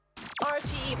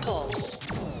RTÉ Pulse.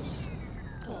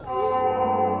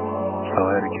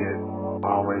 Souletiquette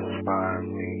always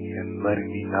inspiring me and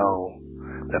letting me know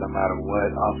that no matter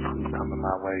what obstacles coming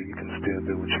my way, you can still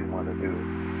do what you want to do.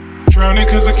 Drowning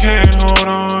cause I can't hold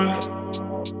on.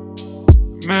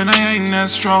 Man, I ain't that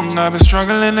strong. I've been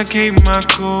struggling to keep my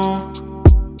cool.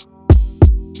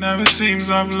 Now it seems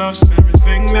I've lost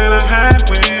everything that I had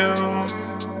with you.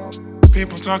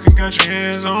 People talking, got your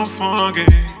ears on foggy.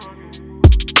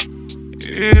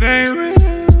 It ain't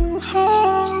real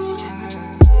hard.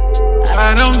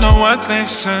 I don't know what they've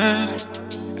said.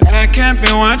 That can't be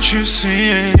what you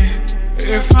see.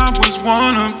 If I was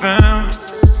one of them,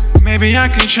 maybe I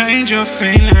can change your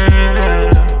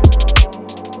feeling.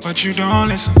 But you don't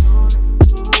listen,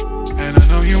 and I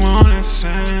know you won't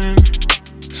listen.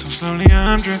 So slowly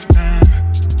I'm drifting,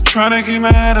 trying to keep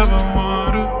my head above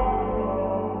water.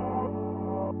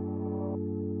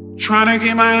 Trying to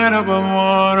keep my head above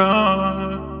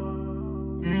water.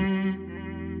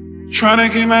 Trying to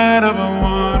keep my head above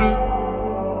water.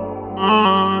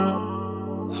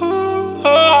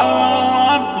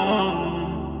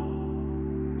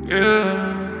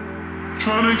 Yeah.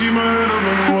 Trying to keep my head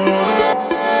above water.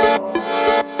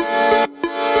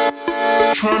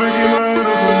 Trying to keep my head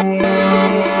above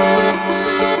water.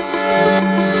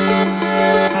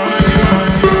 Trying to keep my head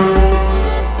above water.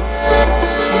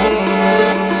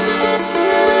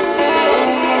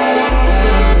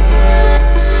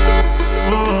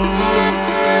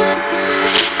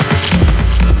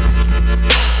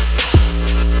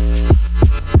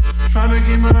 Trying to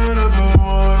keep my head above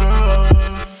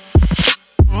water.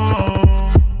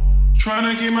 Trying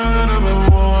to keep my head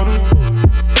above water.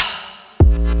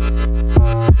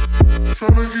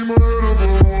 Trying to keep my head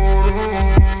above water.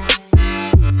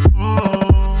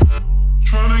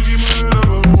 Trying to keep my head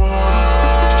above water.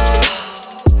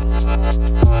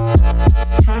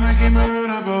 Trying to keep my head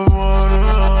above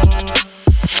water.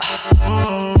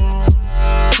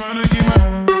 Trying to keep my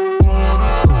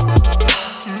water.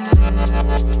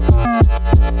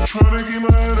 Trying to keep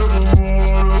my head above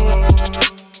water.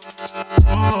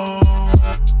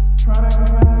 Trying to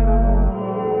keep my head above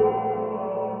water.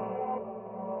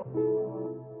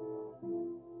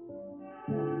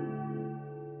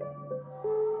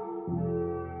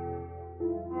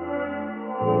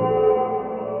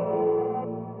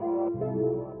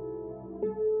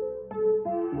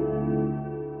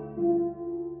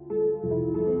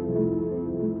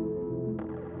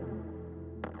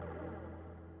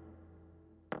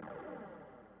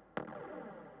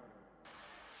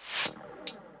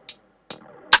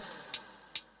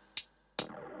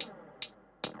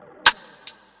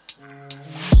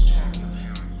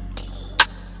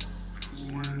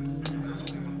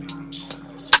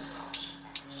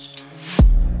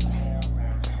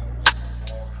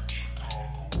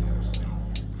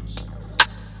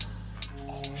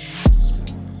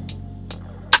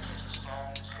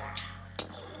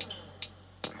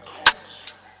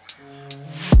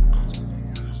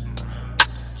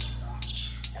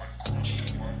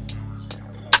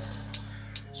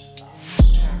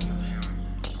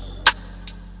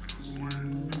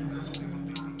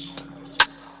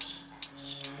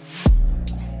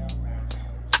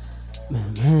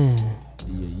 Man.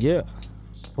 Yeah.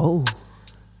 Whoa.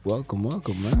 Welcome,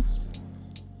 man.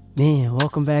 Man,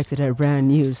 welcome back to that brand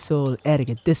new Soul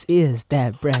Etiquette. This is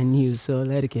that brand new Soul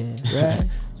Etiquette, right?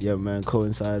 Yeah, man,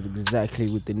 coincides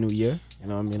exactly with the new year. You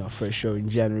know what I mean? Our first show in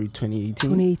January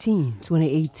 2018.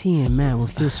 2018, man. We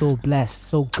feel so blessed,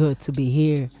 so good to be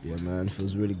here. Yeah, man, it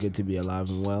feels really good to be alive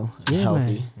and well, and Yeah,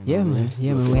 healthy. man. You know what I mean?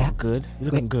 Yeah, man. Looking good.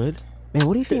 You're looking good. Man,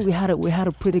 what do you think? We had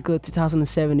a pretty good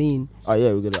 2017. Oh,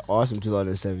 yeah, we got an awesome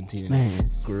 2017. Man,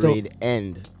 Great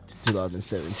end to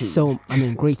 2017. So, I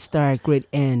mean, great start, great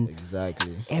end.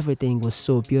 Exactly. Everything was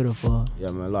so beautiful.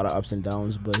 Yeah, man, a lot of ups and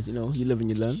downs, but, you know, you live and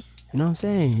you learn. You know what I'm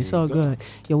saying? It's There you all go. good.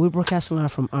 Yo, we're broadcasting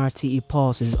live from RTÉ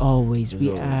Pulse as always.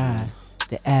 We are man.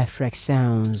 the abstract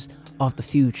sounds of the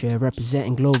future,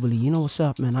 representing globally. You know what's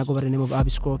up, man? I go by the name of Abby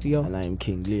Scorpio. And I am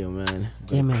King Leo, man.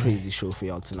 Got Yeah, a man. crazy show for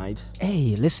y'all tonight.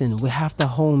 Hey, listen, we have the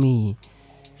homie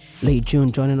Late June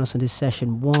joining us in this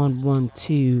session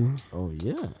 112. Oh,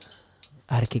 yeah.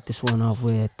 I had to kick this one off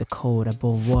with the code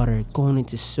above water, going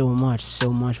into so much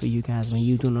for you guys when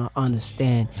you do not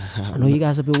understand. I know you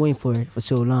guys have been waiting for it for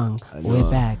so long. We're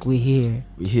back, we're here.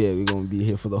 We're here. We're going to be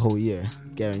here for the whole year.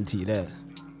 Guarantee that.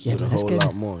 Yeah, With a man, let's whole get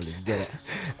lot more. Let's get it.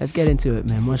 Let's get into it,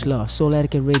 man. Much love.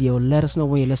 Souletiquette Radio. Let us know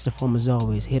where you're listening from as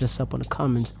always. Hit us up on the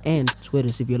comments and Twitter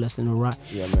if you're listening right.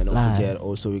 Yeah, man. Don't live. forget.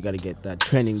 Also, we got to get that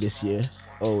trending this year.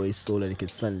 always Souletiquette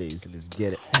Sundays. Let's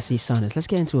get it. Let's see Sundays. Let's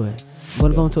get into it. We're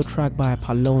gonna go into a track by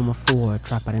Paloma 4, a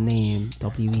track by the name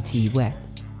WET Wet.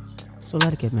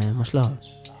 Souletiquette, man. Much love.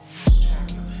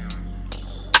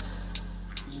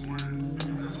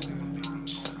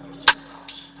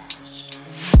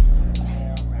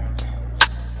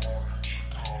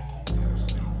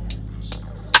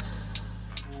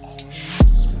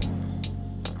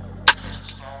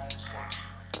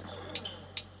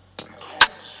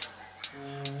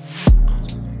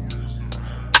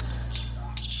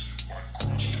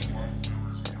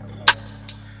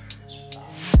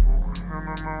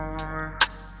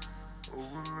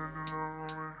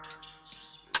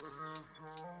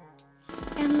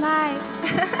 And light.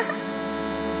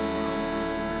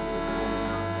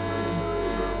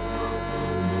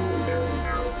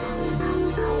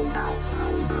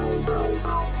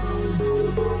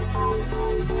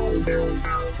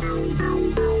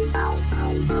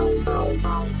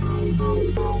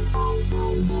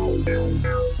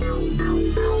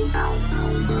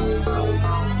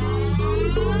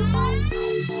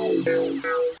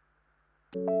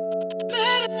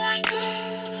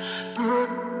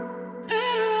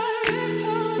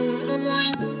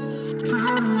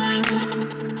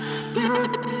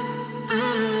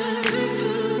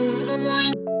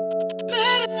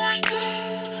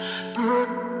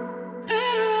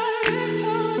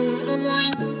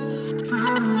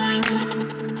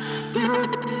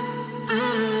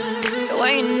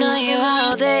 Waiting on you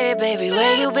all day, baby,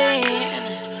 where you been?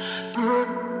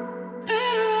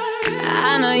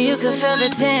 I know you can feel the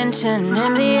tension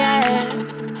in the air.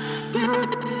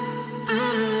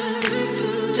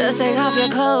 Just take off your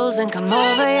clothes and come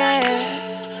over here.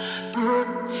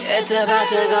 It's about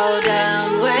to go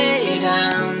down, way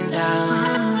down,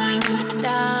 down,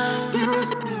 down.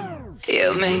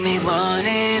 You make me want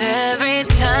it every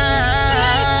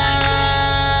time.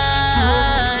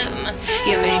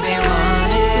 You make me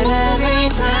want it every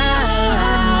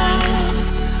time.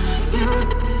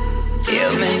 You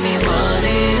make me want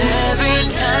it every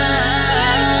time.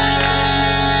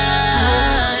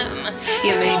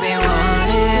 You make me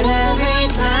want it every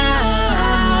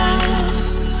time.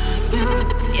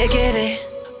 You get it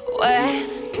wet.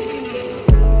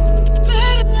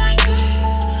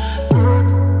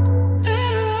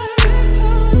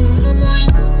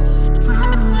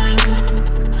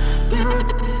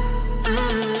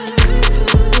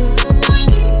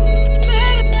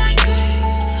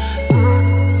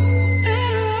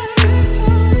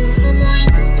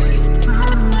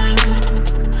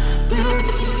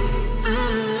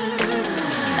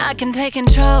 I can take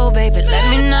control, baby, let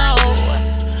me know.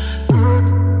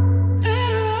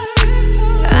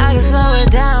 I can slow it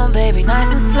down, baby,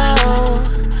 nice and slow.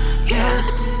 Yeah.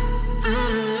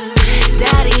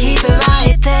 Daddy, keep it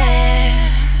right there.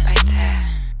 Right there.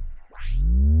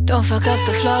 Don't fuck up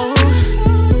the flow.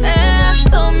 There's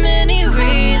so many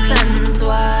reasons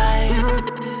why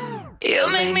you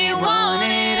make me want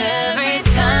it every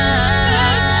time.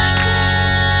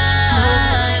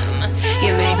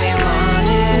 You make me want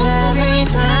it every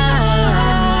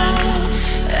time.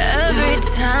 Every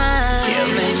time. You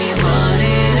make me want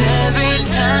it every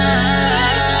time.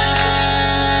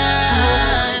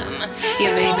 You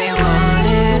make me want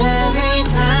it every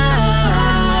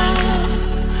time.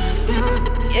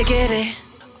 You get it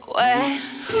wet.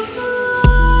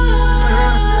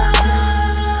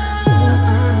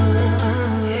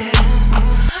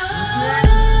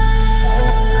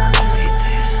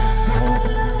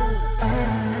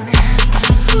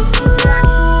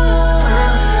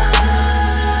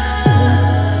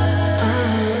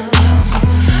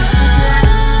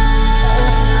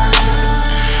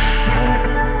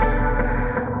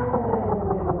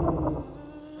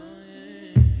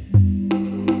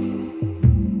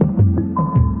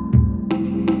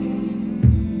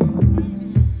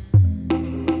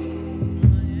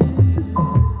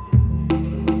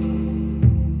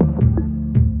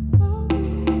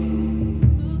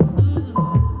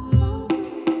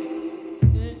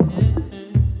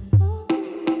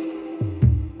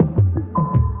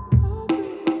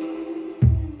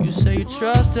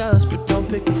 Trust us, but don't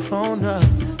pick the phone up.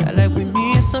 Act like we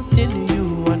mean something to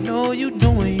you. I know you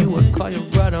doing you. I call your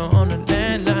brother on the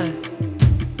landline.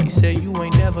 He said you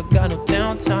ain't never got no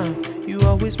downtime. You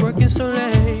always working so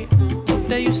late. Hope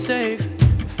that you safe.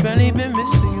 Your family been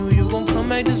missing you. You gon' come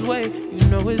back this way. You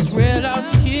know it's real out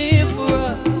here for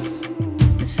us.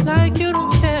 It's like you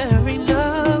don't care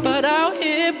enough. But out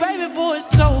here, baby boy, it's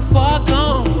so far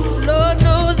gone. Lord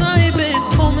knows I ain't been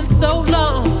home in so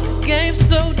long. Game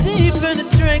so deep and the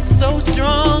drink so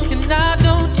strong, and I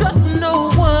don't trust no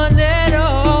one at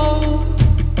all.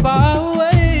 Far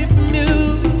away from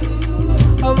you.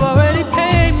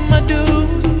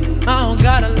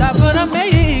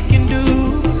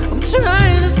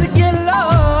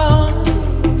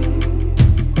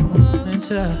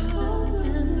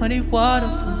 muddy water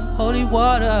from holy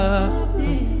water.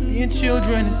 Being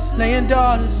children and slaying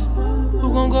daughters.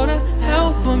 Who gon' go to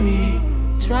hell for me?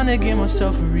 Trying to give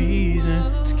myself a reason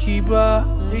to keep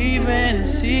believing in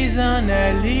season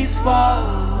that leaves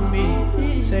fall for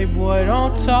me. Say, boy,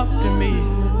 don't talk to me.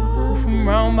 Who from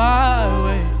round my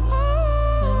way?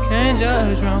 Can't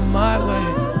judge round my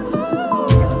way.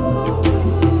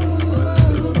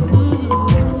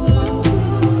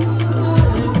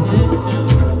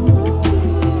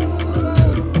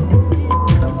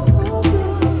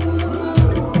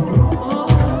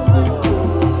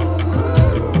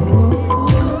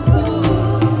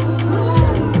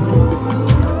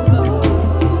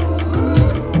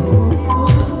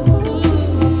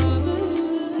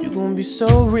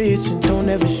 So rich and don't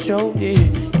ever show it.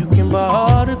 You can buy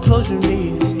all the clothes you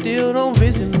need and still don't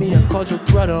visit me. I called your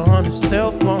brother on the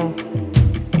cell phone.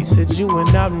 He said you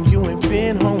went out and you ain't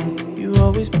been home. You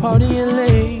always partying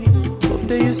late. Hope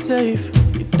that you're safe.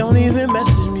 You don't even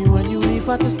message me when you leave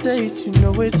out the States. You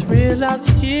know it's real out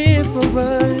here for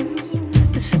us.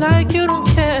 It's like you don't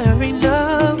care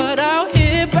enough. But out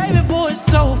here, baby boy, it's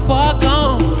so far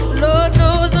gone. Lord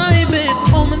knows I ain't been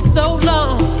home in so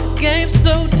long. Game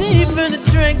so deep and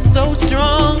the drink so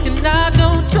strong. And I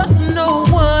don't trust no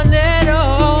one at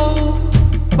all.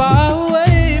 Far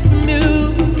away from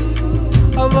you,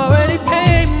 I've already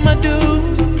paid my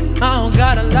dues. I don't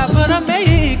got a lot, but I'm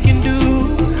making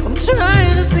do. I'm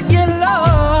trying just to get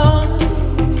along.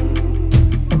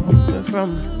 Went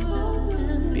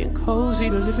from being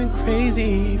cozy to living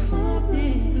crazy. From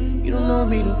you don't know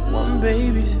me to one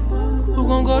babies. Who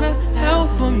gon' go to hell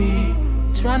for me?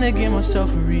 Trying to give myself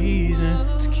a reason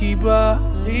to keep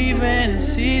believing in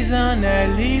season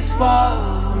that leaves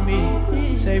fall for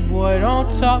me. Say, boy,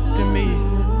 don't talk to me.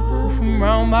 Who from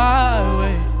round my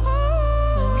way?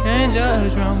 Can't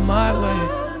judge round my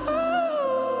way.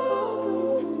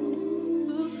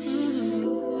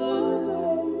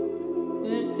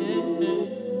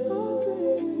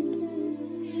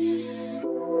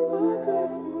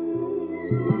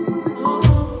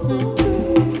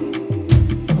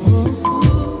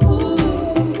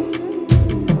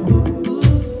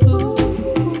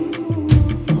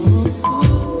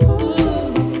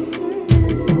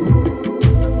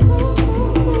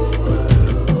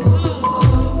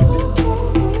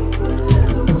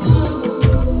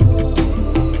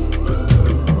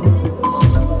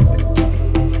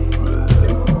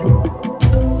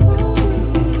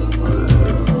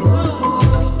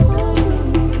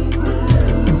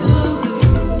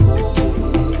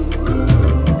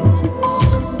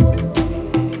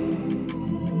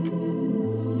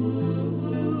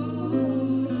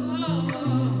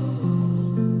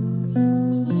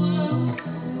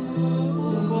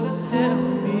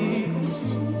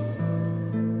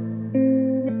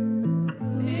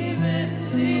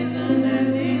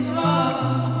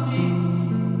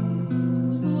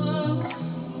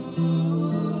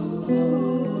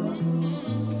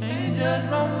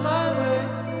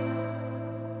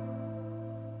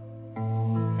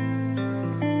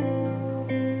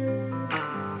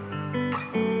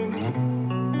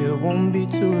 It won't be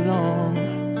too long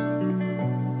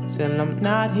till I'm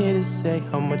not here to say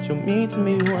how much you mean to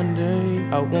me one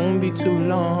day. I won't be too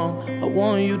long. I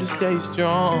want you to stay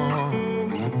strong,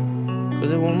 cause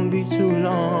it won't be too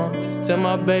long. Just tell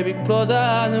my baby close her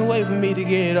eyes and wait for me to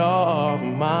get off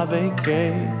my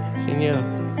vacation. Yeah,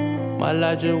 my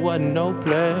life just wasn't no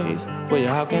place for you.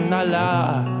 How can I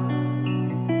lie?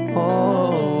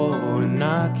 Oh, and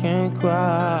I can't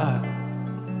cry.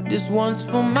 This one's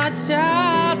for my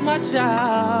child, my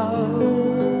child.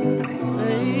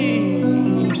 Hey,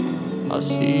 I'll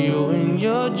see you in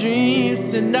your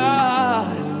dreams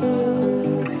tonight.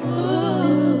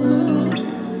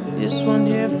 This one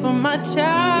here for my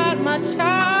child, my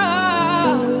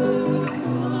child.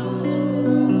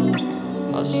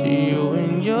 I'll see you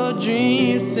in your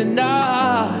dreams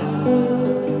tonight.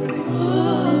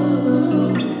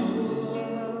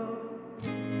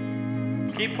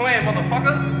 Keep playing,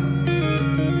 motherfucker.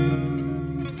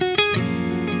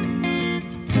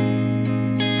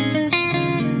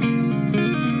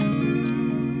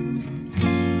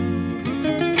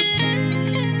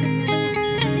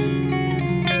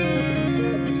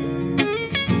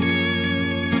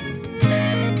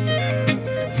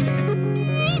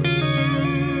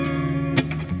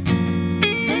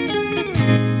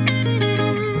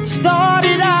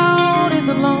 Started out as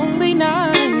a lonely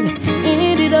night,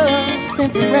 ended up in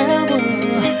forever.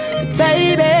 And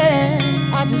baby,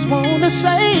 I just wanna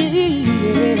say,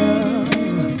 yeah,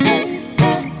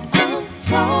 I'm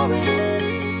sorry,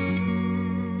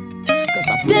 'cause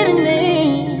I didn't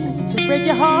mean to break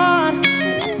your heart.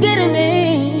 I didn't didn't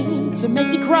mean to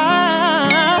make you cry.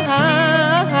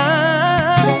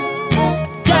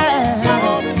 Yeah.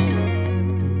 Sorry.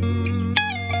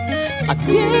 I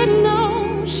didn't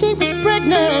know she was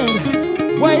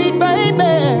pregnant. Wait,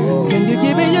 baby, can you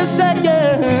give me a second?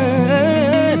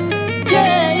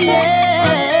 Yeah, yeah.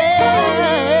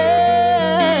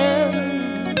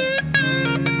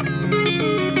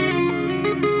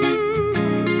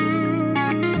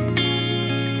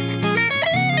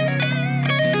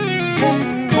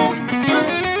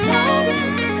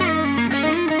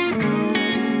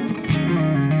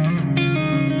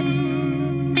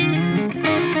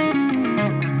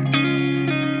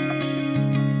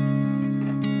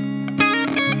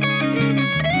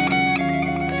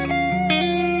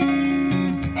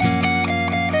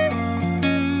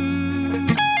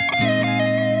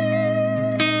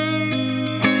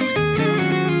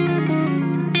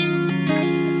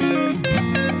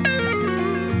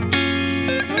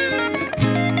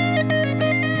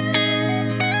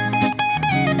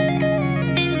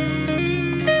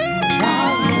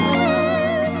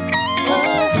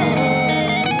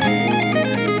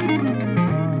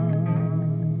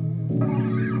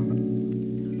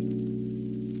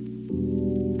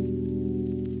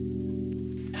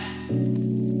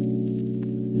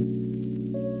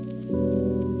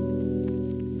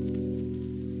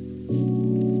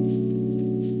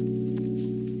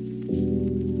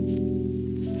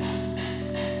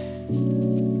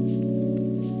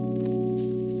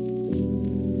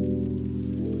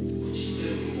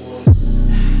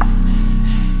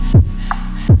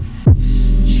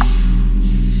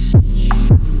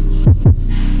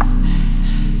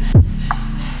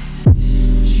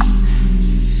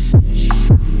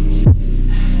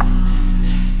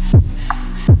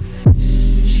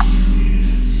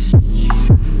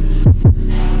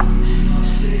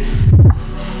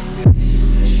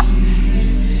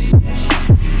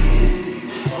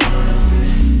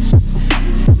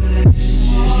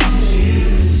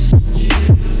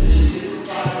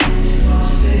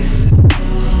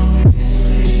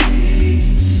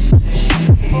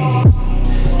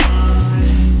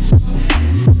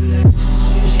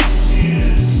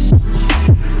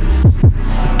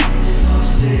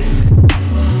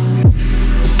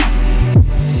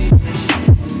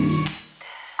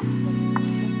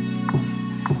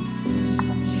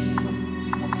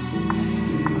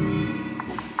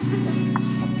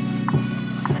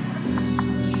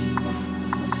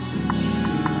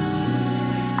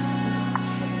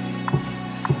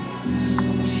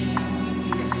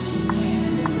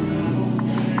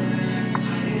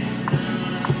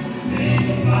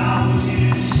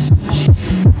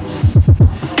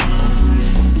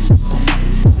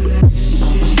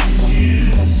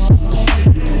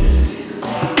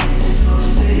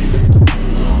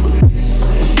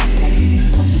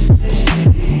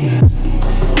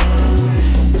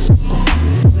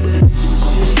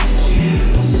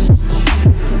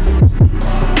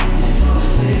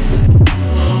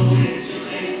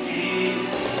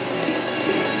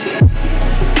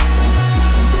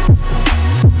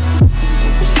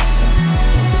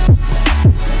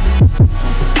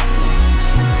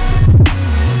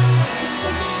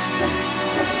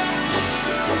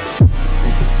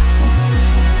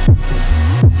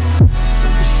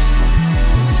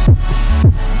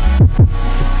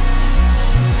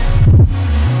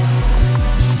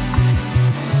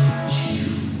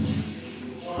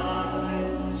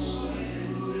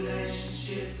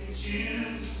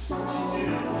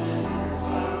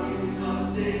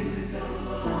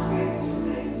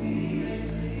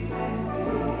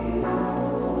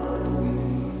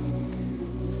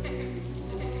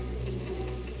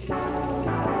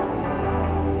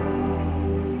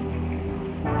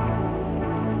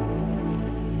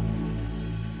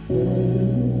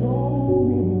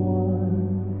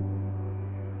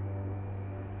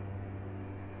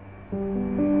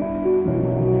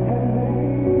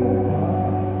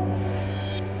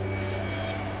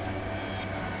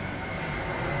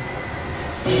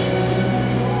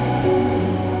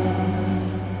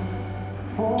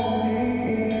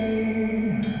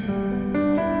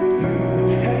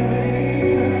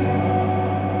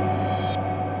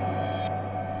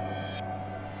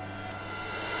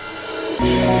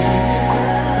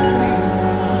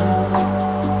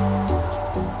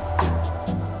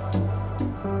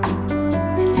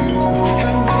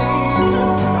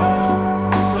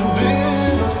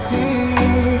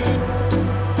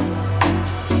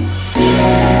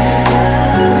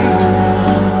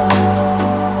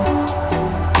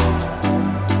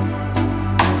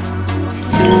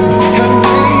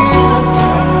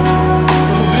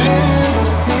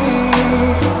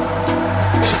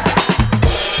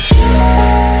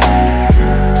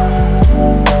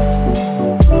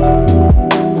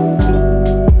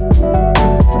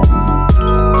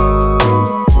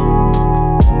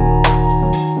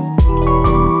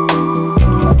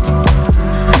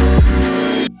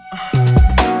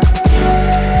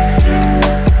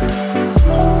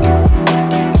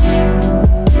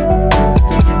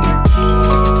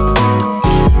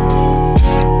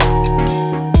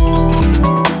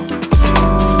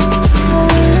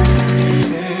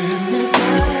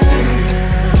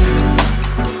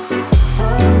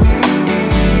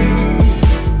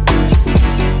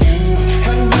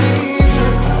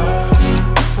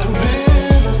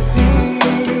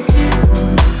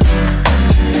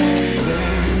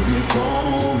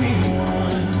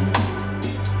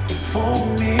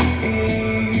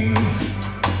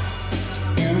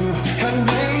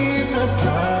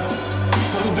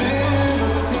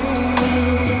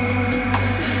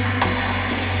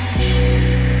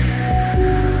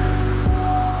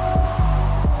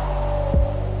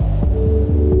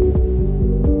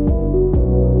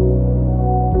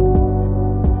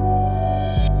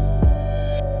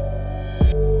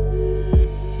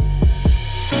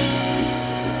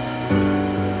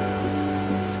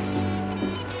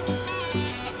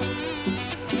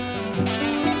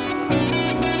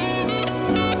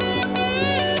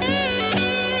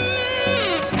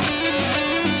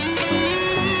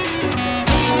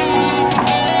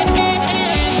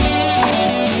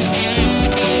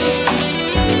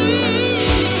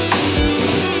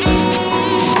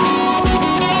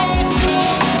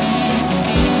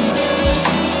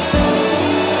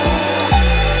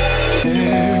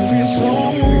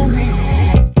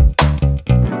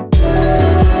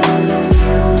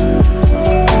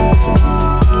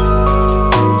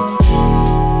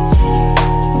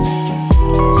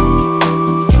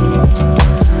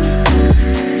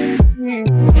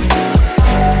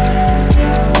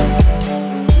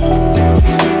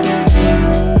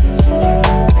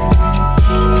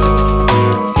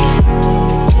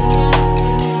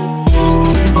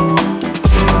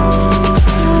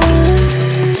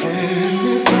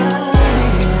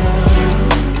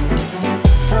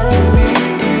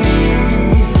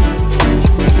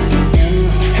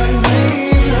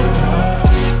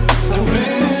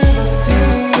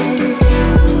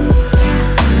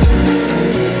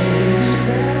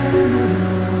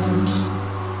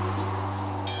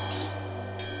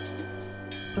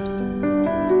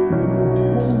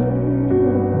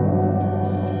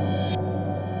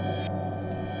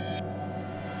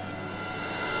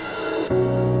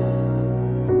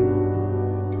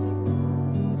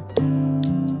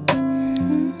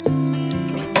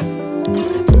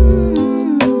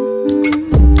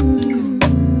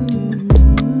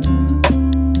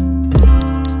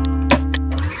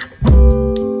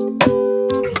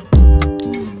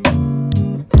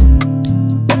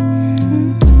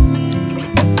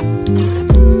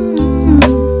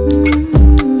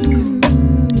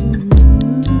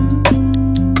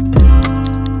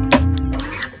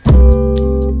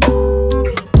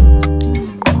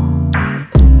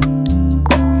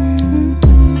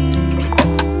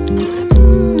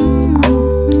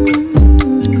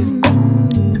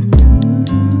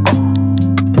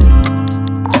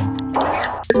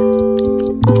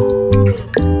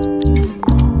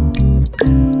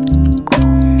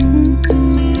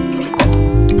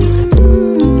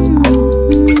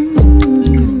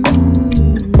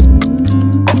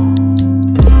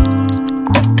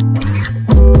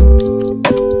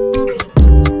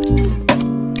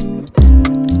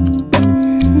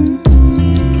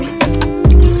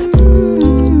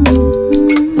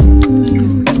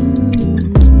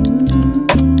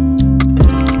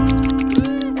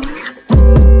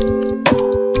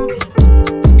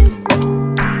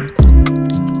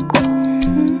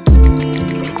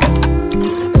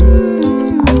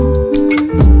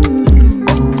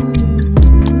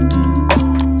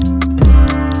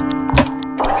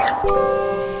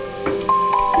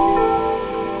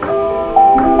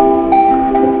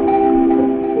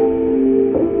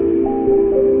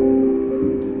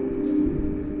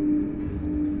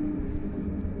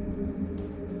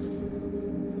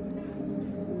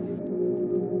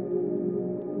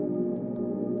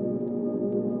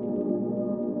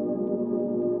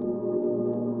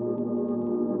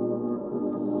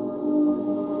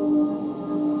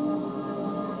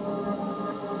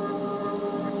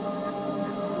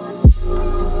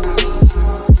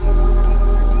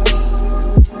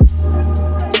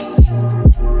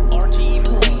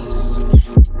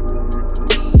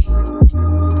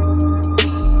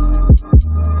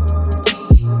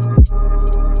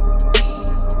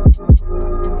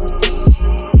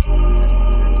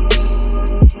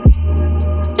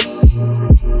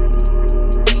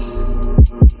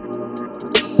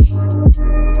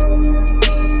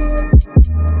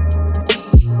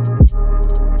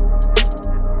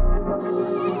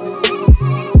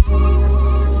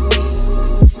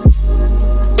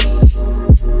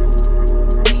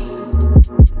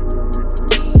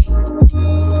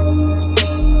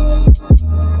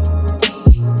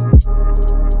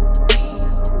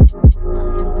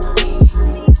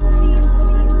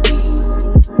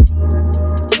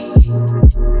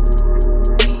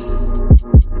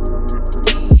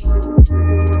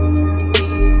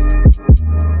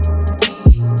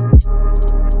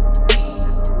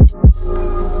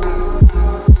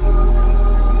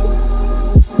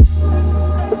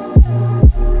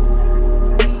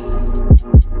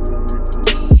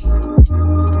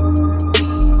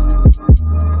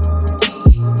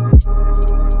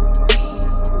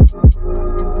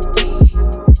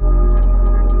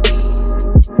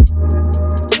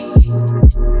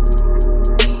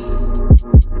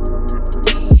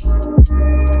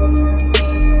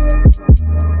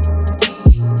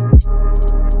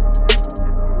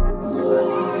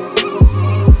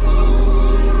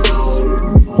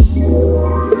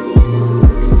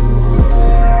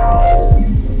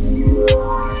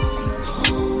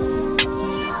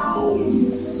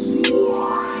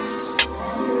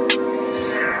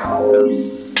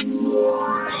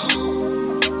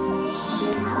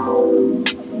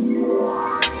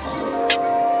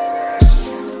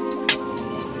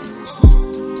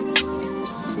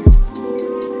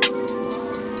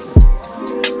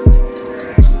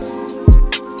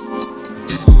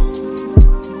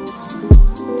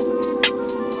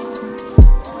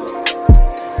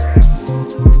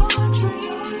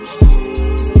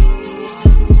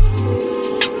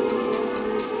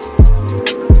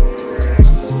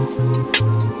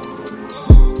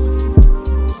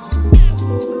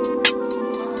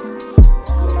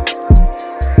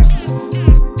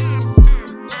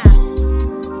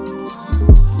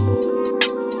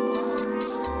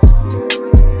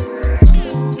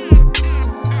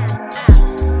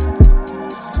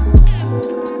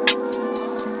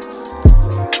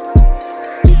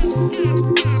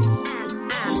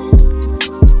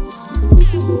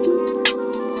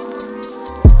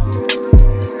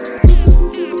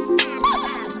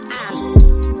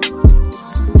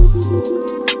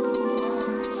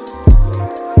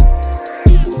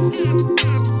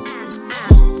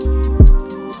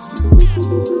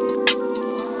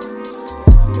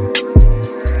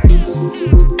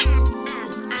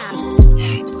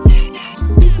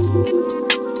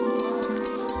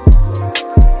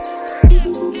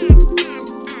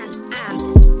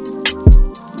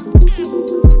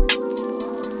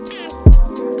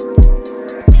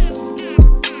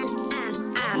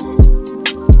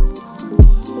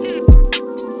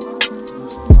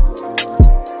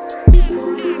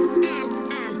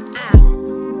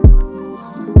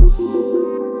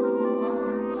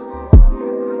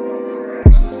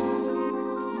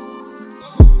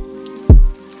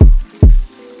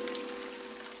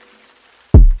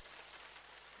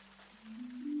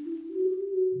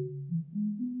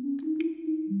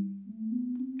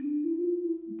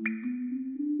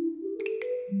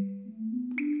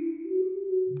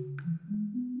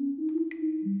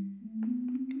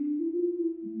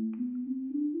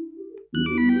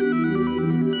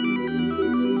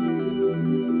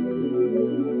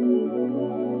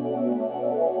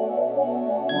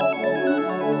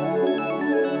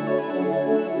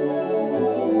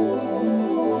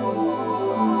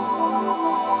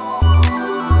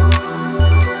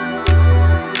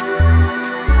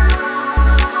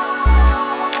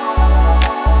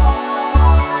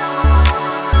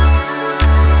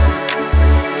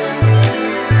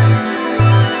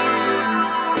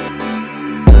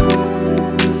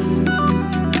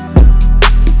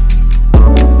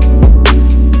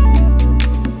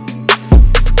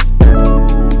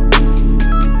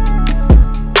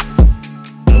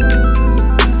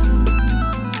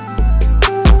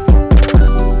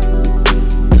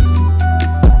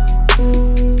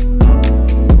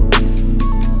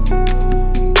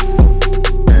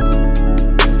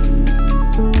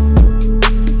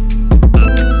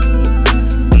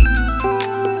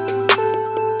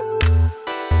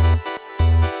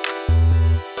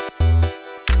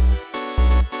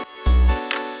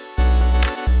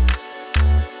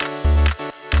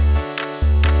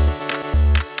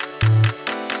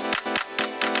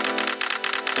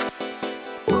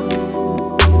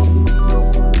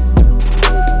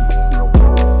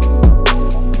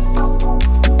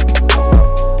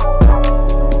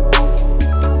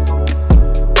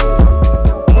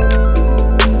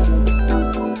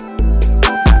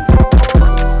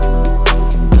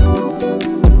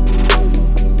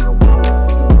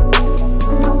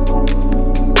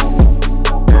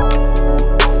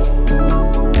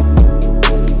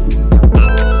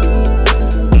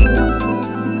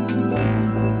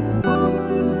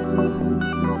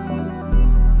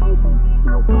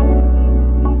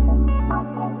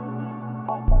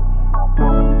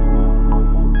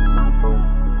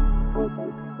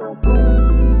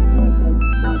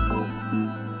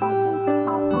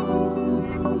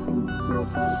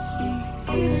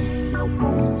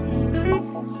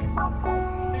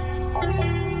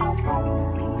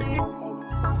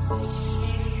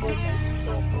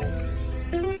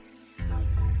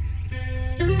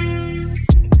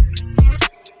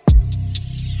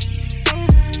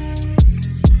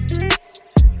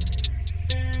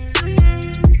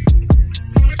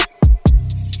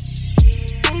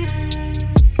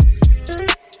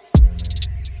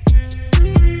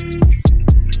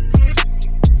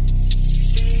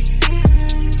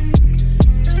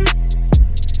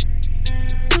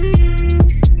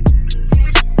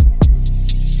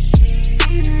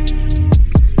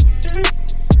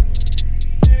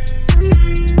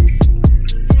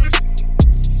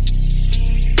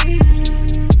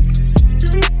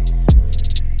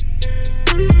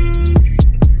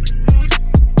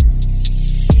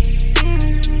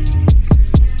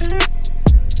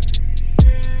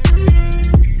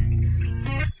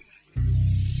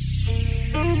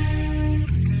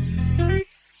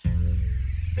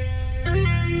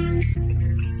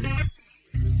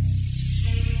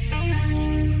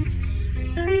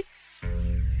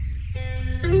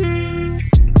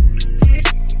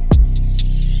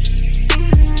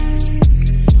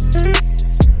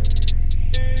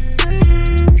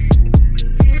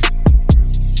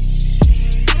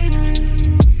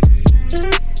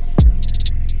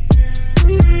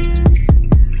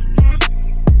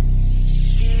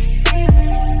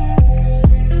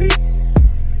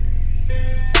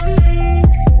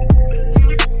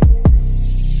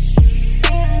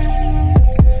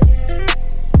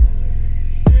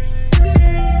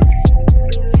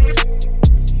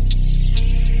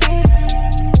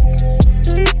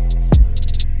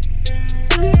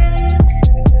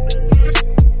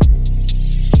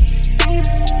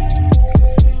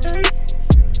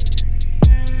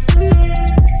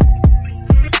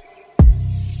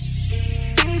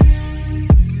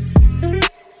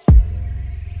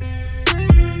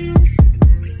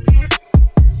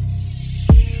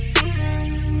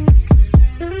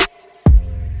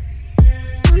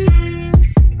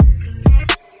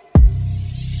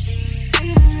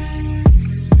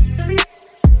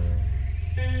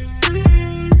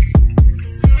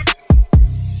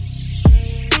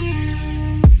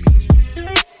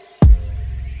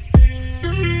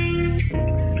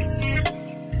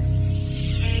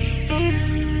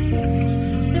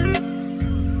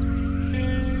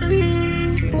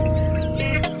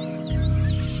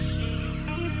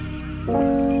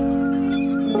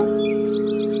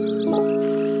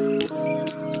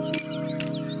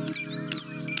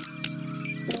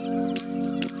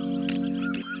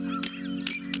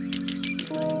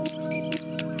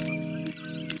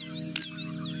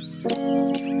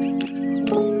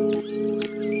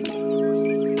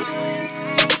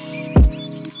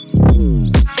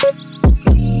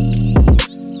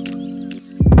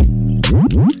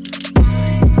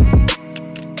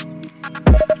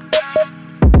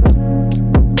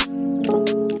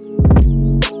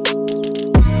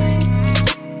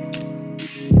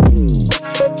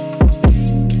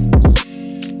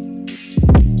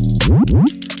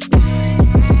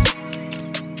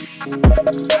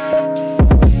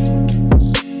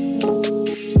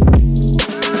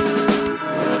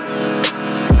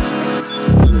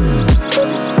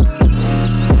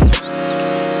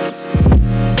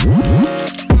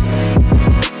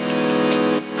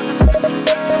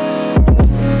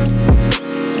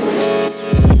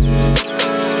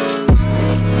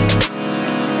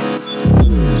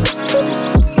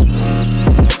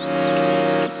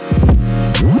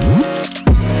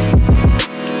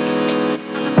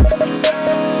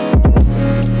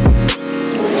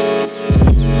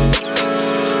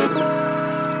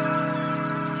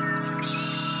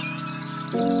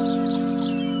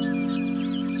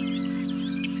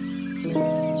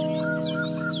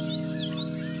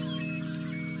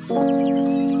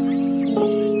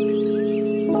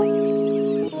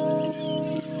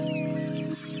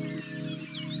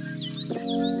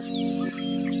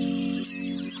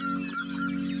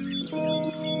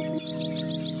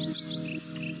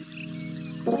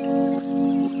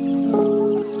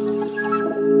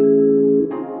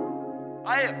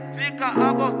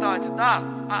 À vontade, tá?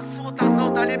 A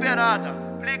sutação tá liberada.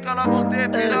 Plica lá, voltei,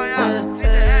 piranha. Se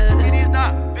derrete,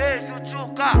 querida. Beijo,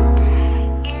 tchuca.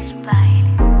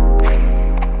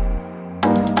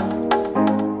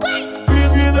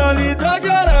 Finalidade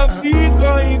era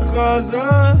ficar em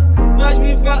casa, mas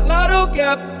me falaram que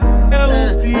é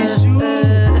um bicho.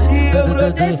 E eu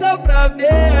brotei só pra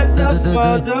ver essa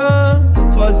foda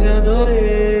fazendo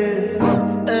isso.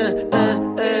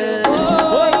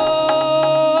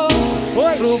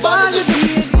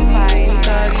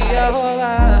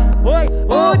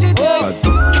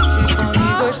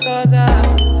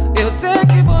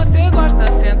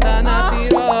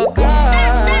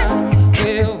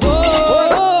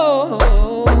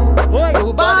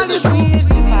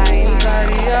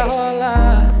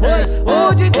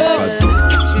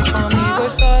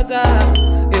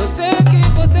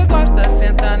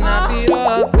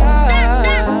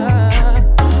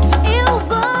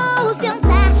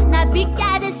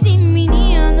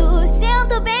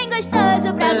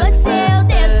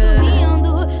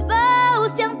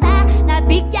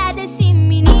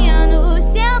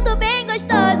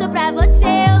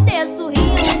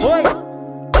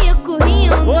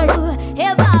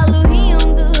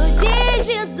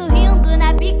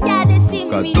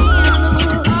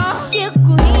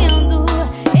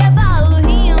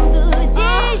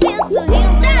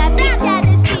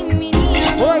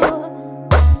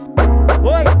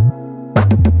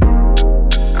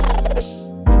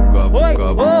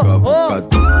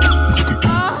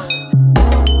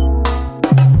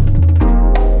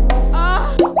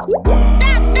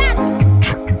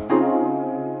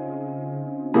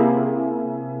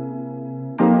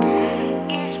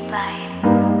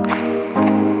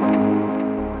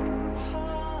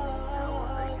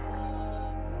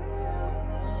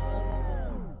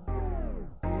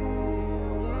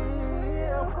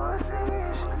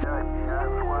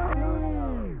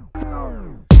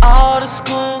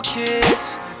 school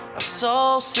kids are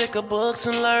so sick of books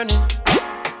and learning.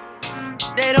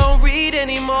 They don't read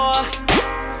anymore.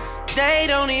 They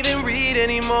don't even read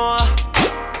anymore.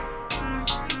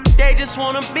 They just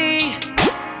wanna be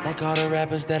like all the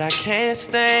rappers that I can't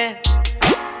stand.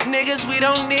 Niggas we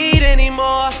don't need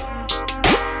anymore.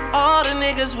 All the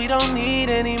niggas we don't need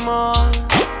anymore.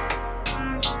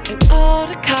 And all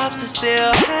the cops are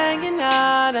still hanging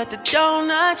out at the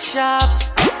donut shops,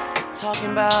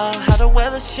 talking about how the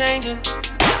weather's changing,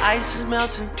 the ice is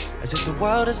melting, as if the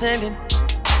world is ending.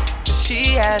 And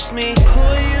she asked me, who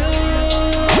are you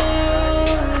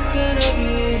gonna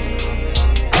be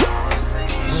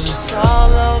when it's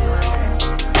all over?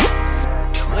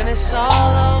 When it's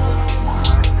all over.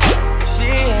 She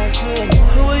asked me,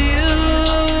 who are you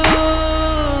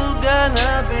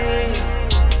gonna be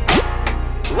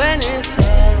when it's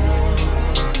all over?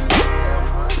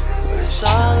 When it's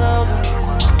all over.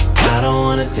 I don't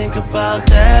wanna think about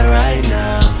that right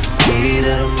now. Heat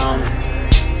of the moment.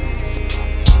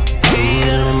 Heat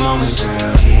of the moment,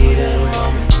 girl. Heat of the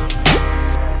moment.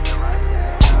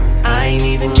 I ain't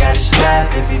even got a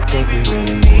strap if you think we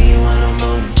really need one. I'm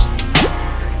on it.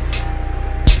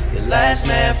 Your last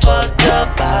man fucked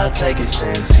up, I'll take it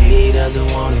since he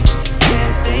doesn't want it.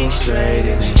 Can't think straight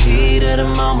in the heat of the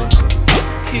moment.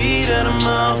 Heat of the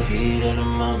moment, heat of the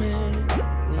moment.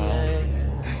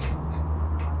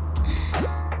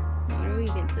 What are we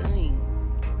even doing?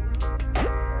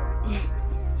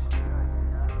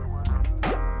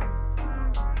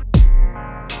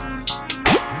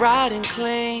 Riding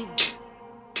clean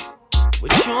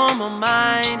with you on my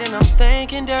mind, and I'm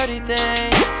thinking dirty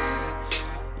things.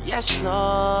 Yes,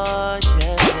 Lord,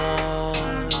 yes,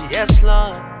 Lord, yes,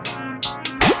 Lord.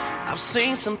 I've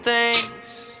seen some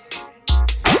things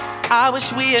I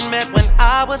wish we had met when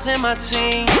I was in my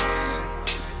teens.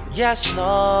 Yes,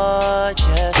 Lord,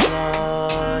 yes,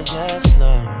 Lord, yes,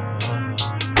 Lord.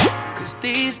 'Cause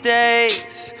these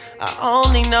days I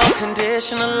only know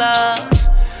conditional love.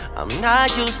 I'm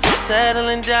not used to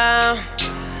settling down.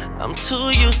 I'm too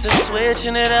used to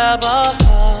switching it up.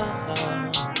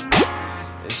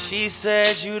 And she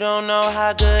says you don't know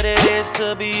how good it is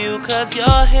to be you, 'cause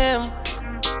you're him.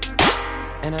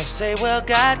 And I say, well,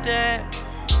 goddamn.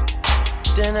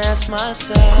 Then ask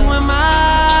myself, who am I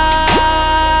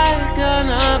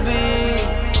gonna be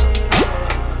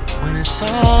when it's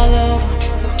all over?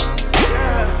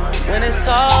 When it's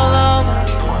all over.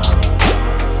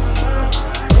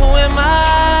 Who am I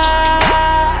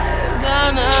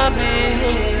gonna be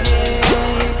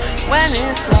when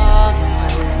it's all over?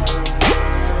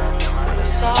 When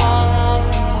it's all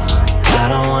over. I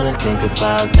don't wanna think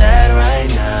about that right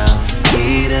now.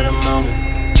 Heat of the moment.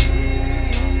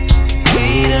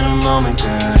 Heat of the moment,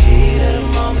 girl. Heat of the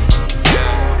moment.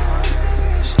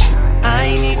 I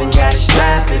ain't even got a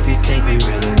strap if you think we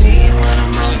really need one.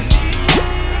 I'm on it.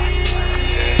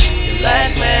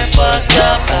 Last man fucked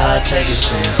up, I'll take it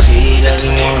since he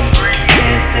doesn't want it.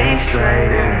 Can't think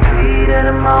straight in the heat of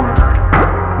the moment.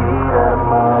 Heat of the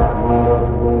moment.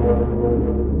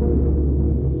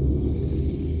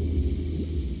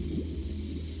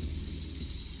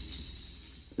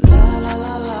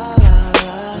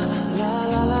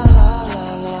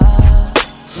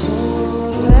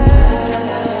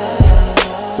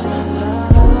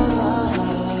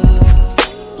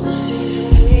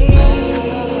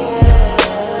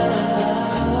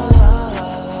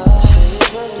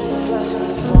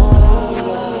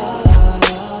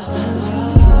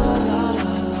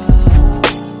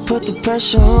 Put the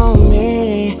pressure on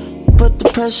me, put the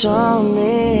pressure on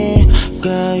me.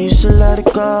 Girl, you should let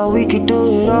it go, we could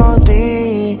do it on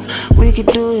D. We could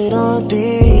do it on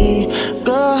D.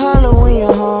 Girl, holler when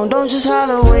you're home, don't just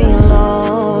holler when you're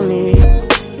lonely.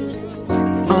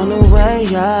 On the way,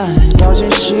 yeah,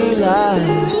 dodging street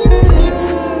lights.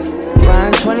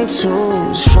 Riding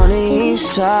 22s from the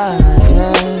east side,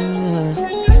 yeah.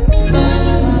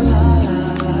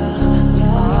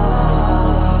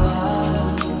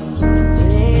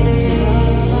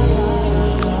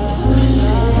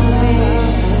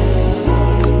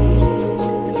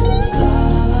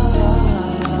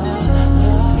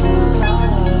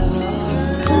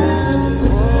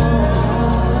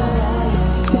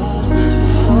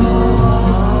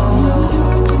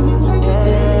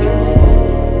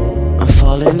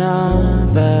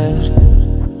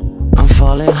 I'm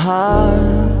falling hard.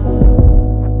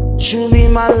 You be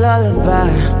my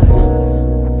lullaby.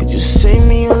 Could you sing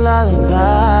me a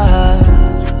lullaby?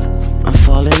 I'm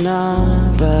falling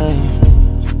out, babe.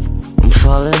 I'm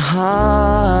falling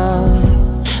hard.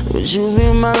 Would you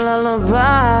be my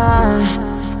lullaby?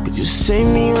 Could you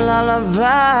sing me a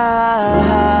lullaby?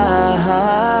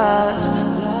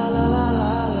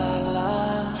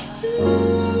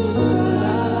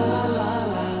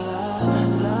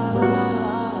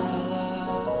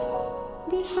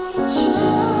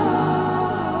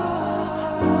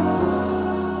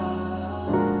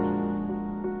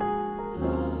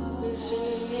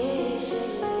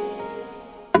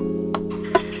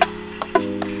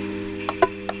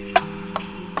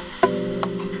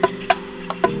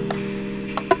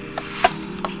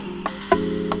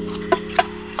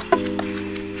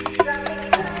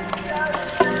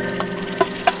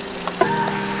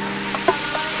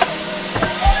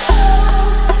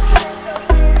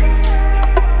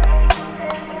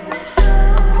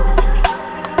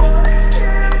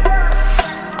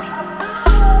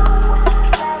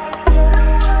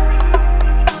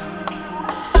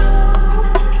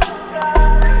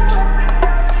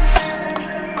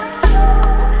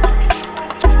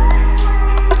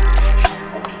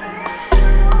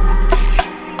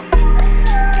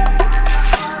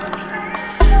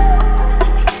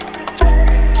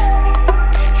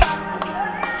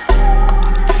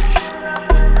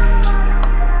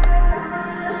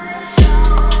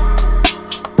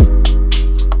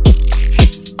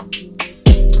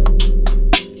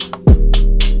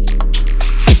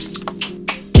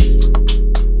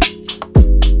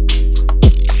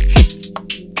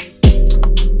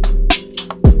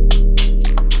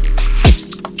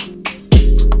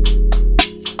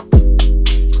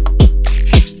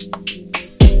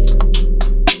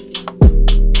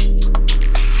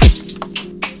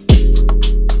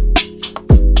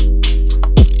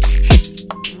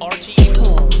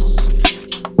 Pulse.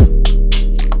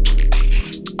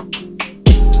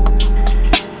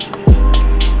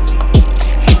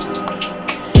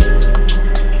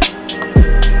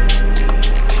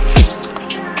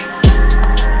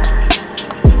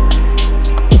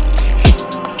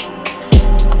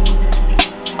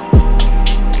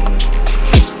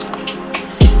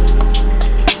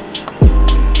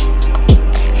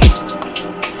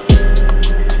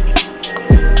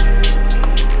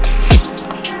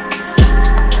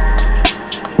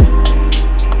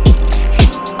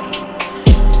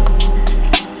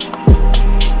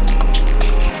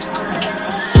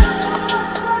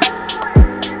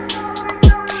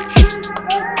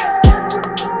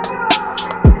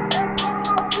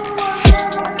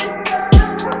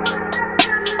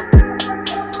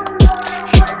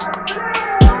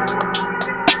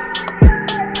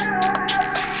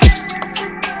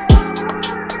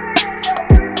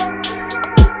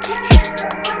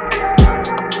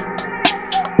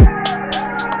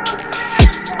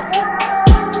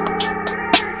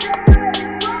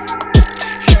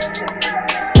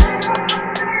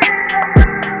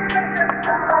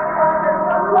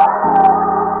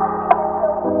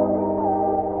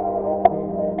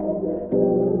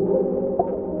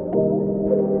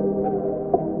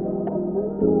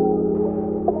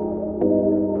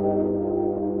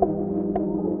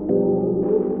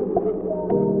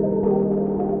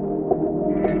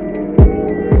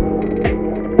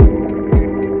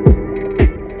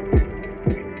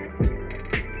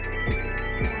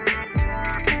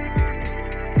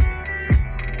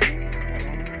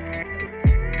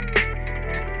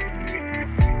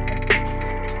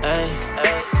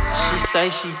 Say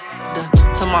she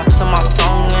to my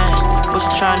song and was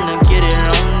tryna get it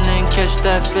on and catch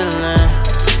that feeling,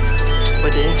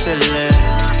 but didn't feel it.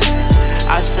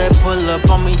 I said pull up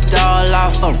on me, doll,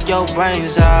 I'll fuck your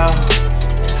brains out.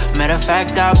 Matter of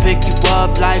fact, I'll pick you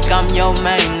up like I'm your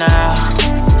main now.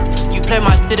 You play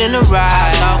my shit in the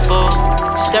ride, thoughtful,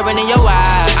 staring in your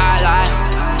eyes. I like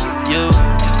you.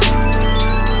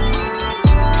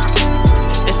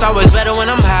 It's always better when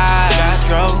I'm high. Got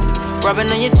drove.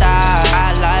 Rubbing on your thigh,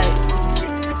 I like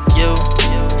you.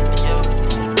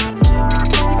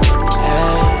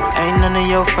 Hey, ain't none of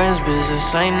your friends'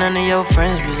 business. Ain't none of your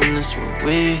friends' business what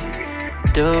we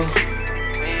do.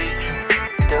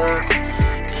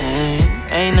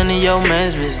 Ain't none of your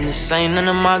man's business. Ain't none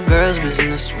of my girls'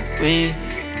 business what we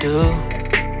do.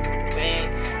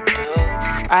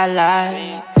 I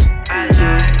like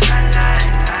you.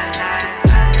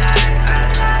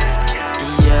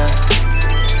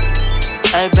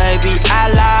 Hey baby, I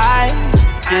like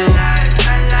you.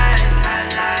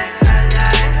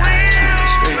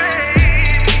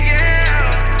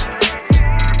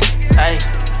 Hey,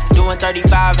 doing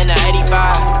 35 in the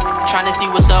 85. Tryna see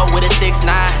what's up with a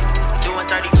 6'9". Doing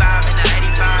 35 in the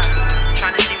 85.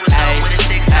 Tryna see what's up with a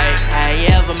 6'9". Hey, you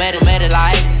ever made it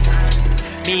like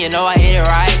me? You know I hit it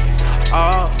right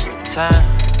all the time.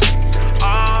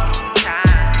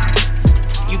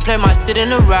 You play my shit in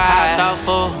the ride,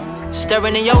 thoughtful.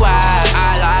 Staring in your eyes,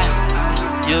 I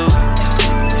like you.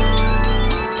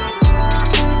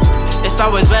 It's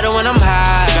always better when I'm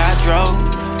high. Got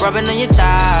drove, rubbing on your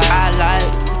thigh, I like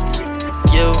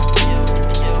you.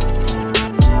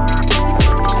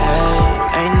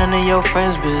 Hey, ain't none of your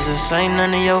friends' business. Ain't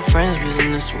none of your friends'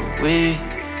 business what we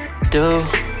do.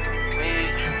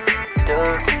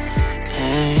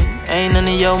 Ain't none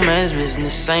of your man's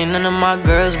business. Ain't none of my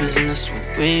girls' business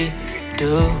what we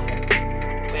do.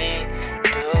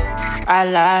 I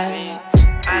like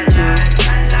you.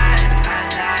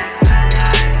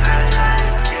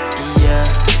 Yeah.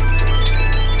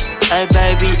 Hey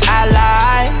baby, I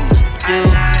like you.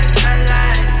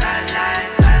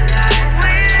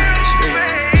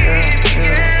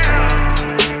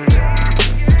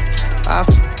 I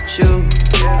you,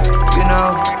 you know,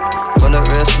 pull up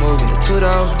real smooth in the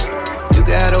two-door. You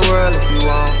can have the world if you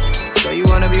want. So you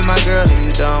wanna be my girl and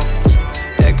you don't.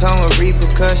 That come with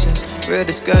repercussions. Real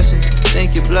discussions,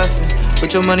 think you're bluffing.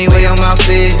 Put your money where your mouth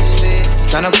is.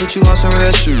 Tryna put you on some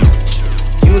real shit.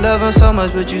 You love him so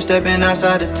much, but you stepping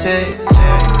outside the text.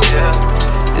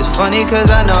 It's funny cause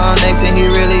I know I'm next and he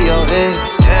really your ex.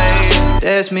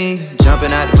 That's me,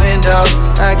 jumping out the window.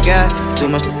 I got too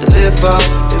much to live for.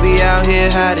 To be out here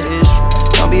hiding this.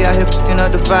 Don't be out here fucking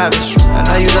up the vibe. I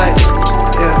know you like it,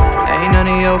 yeah. Ain't none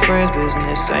of your friends'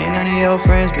 business. Ain't none of your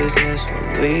friends' business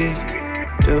what we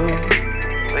do.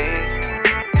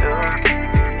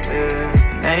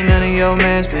 Ain't none of your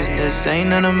man's business. Ain't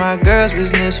none of my girls'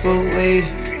 business what we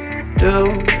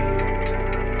do.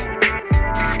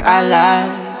 I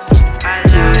like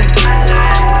you.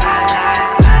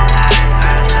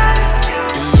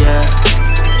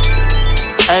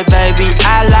 Hey baby,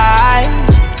 I like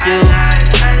you.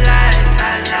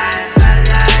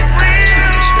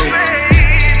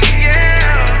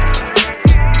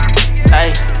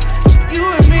 Hey, You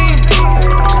and me,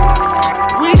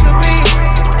 we could be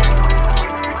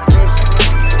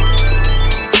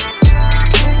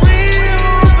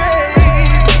real, baby,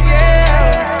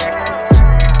 yeah.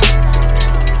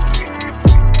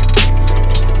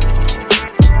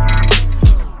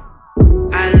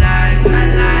 I like you.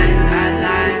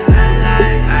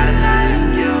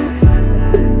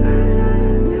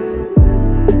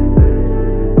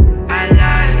 I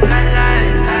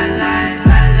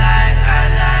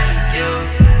like you.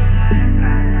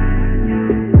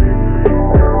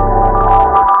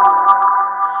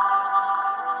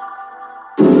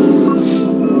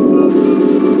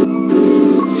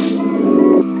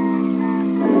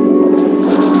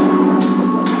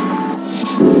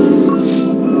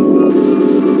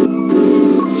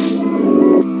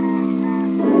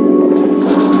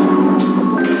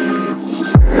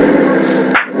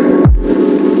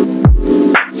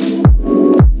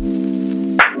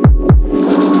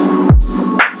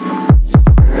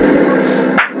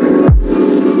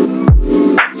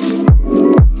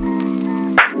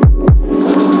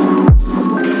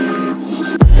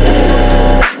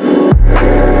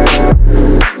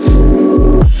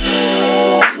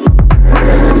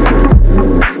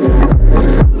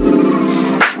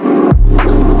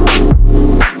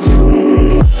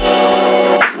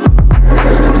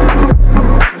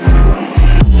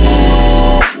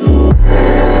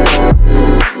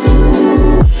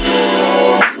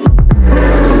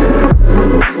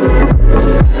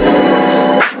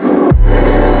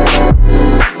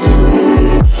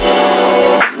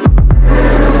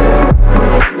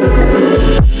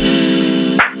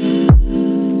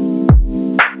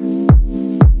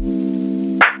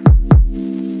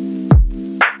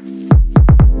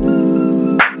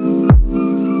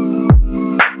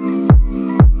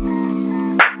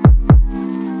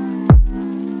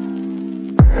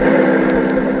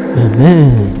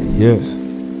 Man, Yeah.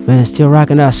 man, still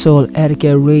rocking that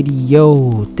Souletiquette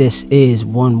radio. This is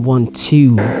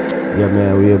 112. Yeah,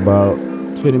 man, we about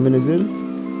 20 minutes in.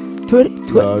 20?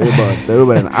 No, we're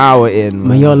about an hour in,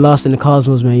 Man, you're lost in the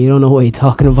cosmos, man. You don't know what you're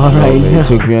talking about right man, now. you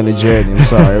took me on the journey. I'm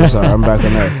sorry. I'm back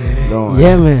on Earth. Don't worry.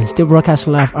 Yeah, man. Still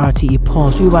broadcasting live RTÉ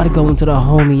Pulse. We about to go into the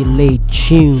homie late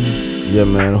tune. Yeah,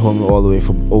 man, homie all the way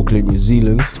from Auckland, New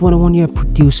Zealand. 21-year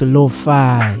producer,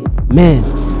 Lo-Fi. Man,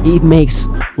 he makes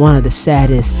one of the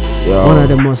saddest, one of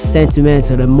the most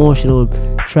sentimental, emotional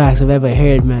tracks I've ever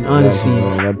heard, man. Honestly,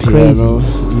 man, that crazy. piano,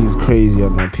 he's crazy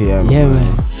on that piano. Yeah,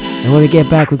 man. And when we get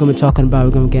back, we're gonna be talking about,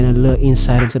 we're gonna get a little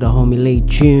insight into the homie late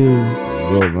June.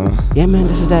 Yo, man. Yeah, man,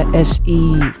 this is that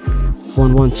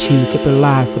SE112. Keep it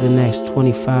live for the next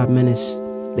 25 minutes.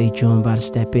 Late June about to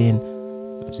step in.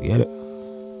 Let's get it.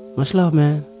 Much love,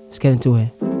 man. Let's get into it.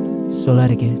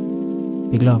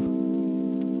 Souletiquette. Big love.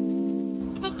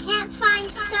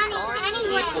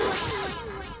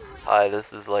 Hi,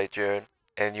 this is Light June,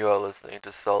 and you are listening to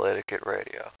Souletiquette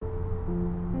Radio.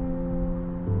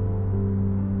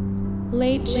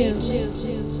 Late June.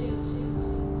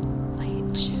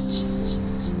 Late June.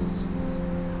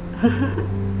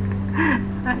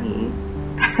 Honey.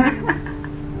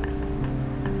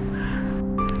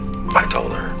 I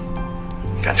told her.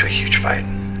 Got into a huge fight.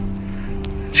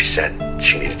 She said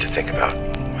she needed to think about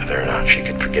whether or not she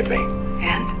could forgive me.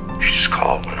 And? She just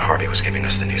called when Harvey was giving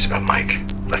us the news about Mike.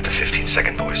 Left a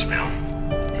 15-second voicemail.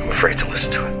 I'm afraid to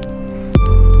listen to it.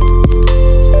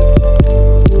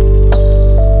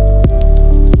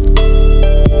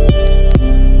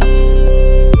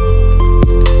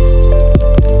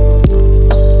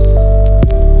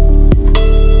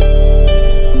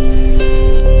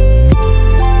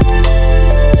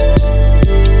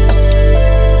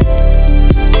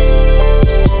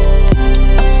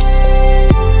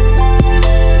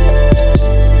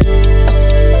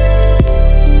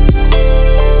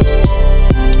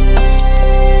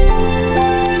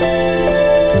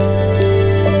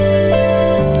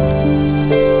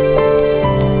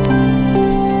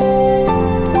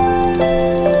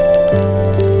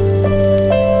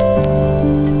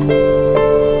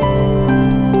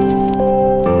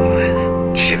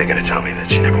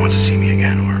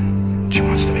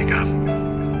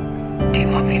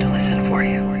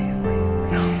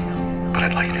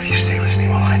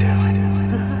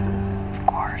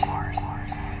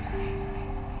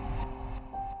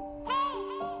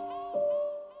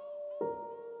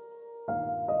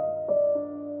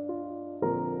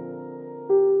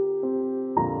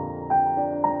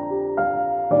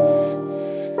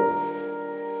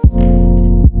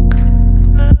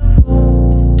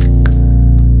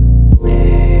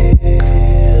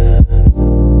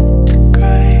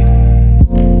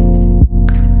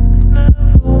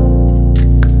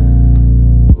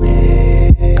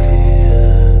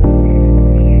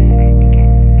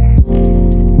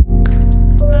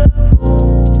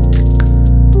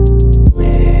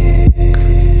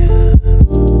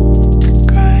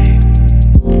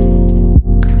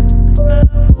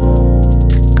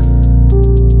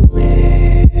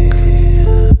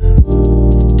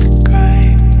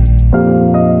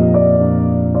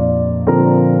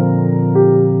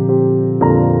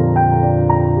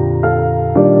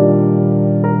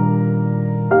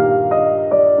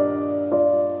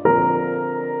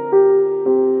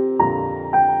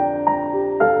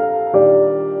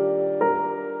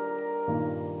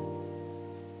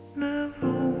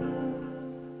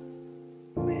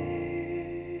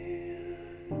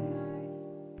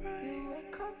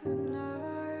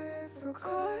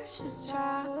 Just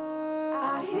try.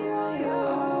 I hear on your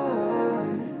arm.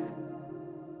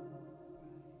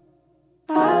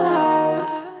 My love.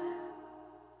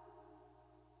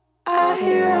 I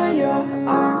hear on your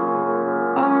arm.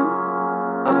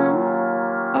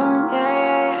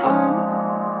 Yeah, arm.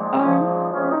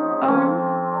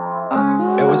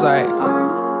 It was like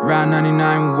round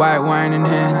 99 with white wine in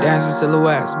hand, dancing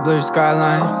silhouettes, blue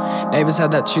skyline. Neighbors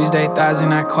had that Tuesday, Thursday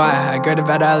night quiet. I go to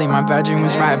bed early, my bedroom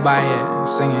was right by it,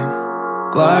 singing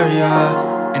Gloria.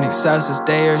 In excelsis,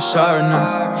 they are sure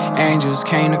enough. Angels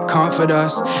came to comfort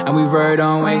us, and we rode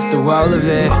on waste through all of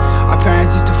it. Our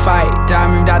parents used to fight, dad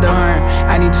moved out the home,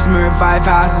 and he just moved 5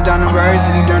 houses down the road,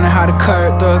 so he don't know how to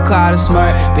curb through a cloud of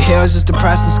smoke. But he was just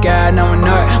depressed and scared, no one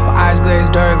knew. My eyes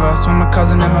glazed over, so when my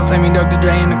cousin and my play me Dr.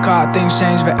 Dre in the car, things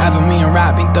changed forever. Me and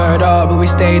rap been through it all, but we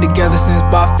stayed together since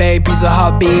buffet, piece of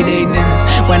heartbeat, 8 dinners.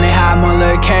 When they had more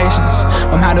locations,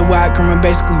 mom had to work and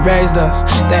basically raised us.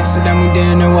 Thanks to them, we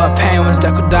didn't know what pain was.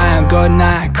 Duck would die on good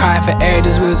night, cried for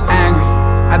ages, we was angry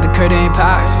at the curtain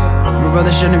past. My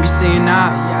brother shouldn't be seeing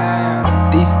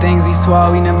that. These things we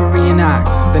swore we never reenact.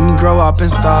 Then you grow up and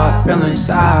start feeling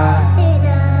sad.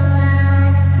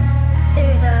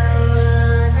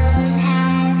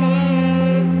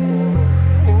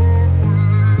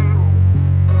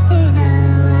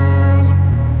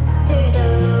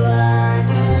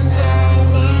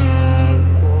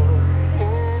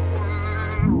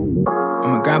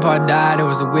 When my grandpa died, it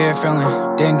was a weird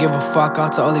feeling. Didn't give a fuck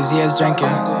after all these years drinking.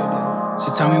 So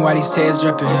tell me why these tears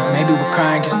dripping. Maybe we're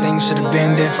crying cause things should've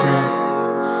been different.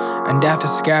 And death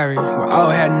is scary, we're all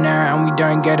heading there and we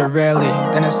don't get it really.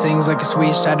 Then it sings like a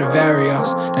sweet shot to vary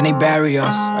us. Then they bury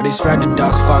us, or they spread the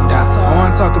dust, fuck that. I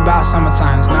wanna talk about summer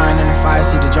times, 9 and a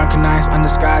 5-seater, drunken nights, under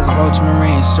skies of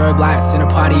ultramarines, strobe lights in a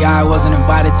party I wasn't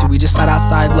invited to. We just sat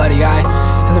outside, bloody eye.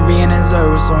 Hillary and Enzo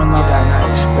were so in love that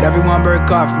night, but everyone broke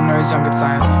up from those younger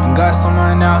times and got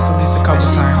someone else at least a couple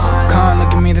times. Can't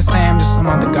look at me the same, just some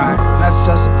other guy. That's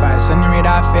justified, senorita,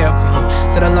 I feel for you.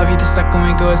 Said I love you the second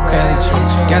week, it was clearly true.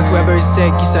 Guess whoever is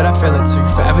sick, you said I feel it too.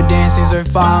 Forever dancing so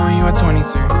far when you were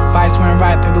 22. Fights went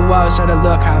right through the walls, try to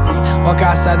look happy. Walk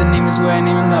outside, the neighbors wouldn't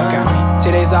even look at me. 2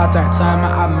 days out that time,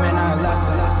 my album and I left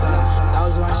it. That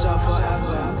was one show forever.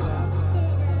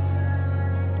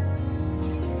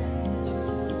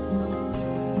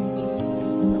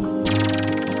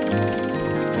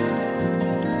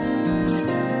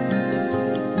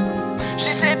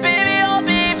 She said, baby, I'll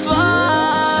be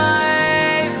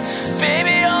fine.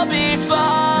 Baby, I'll be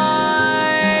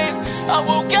fine. I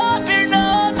woke up in the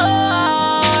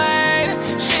morning.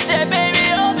 She said,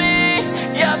 baby, I'll be,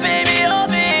 yeah, baby, I'll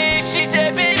be. She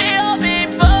said, baby, I'll be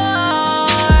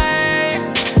fine.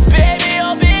 Baby,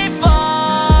 I'll be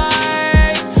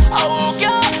fine. I woke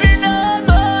up in the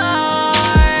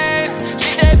morning.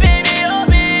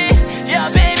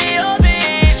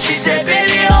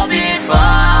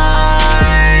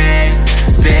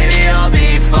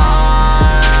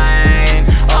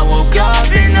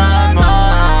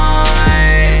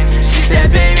 She said,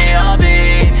 baby, I'll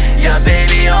be, yeah,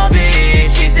 baby, I'll be.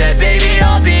 She said, baby,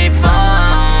 I'll be fine.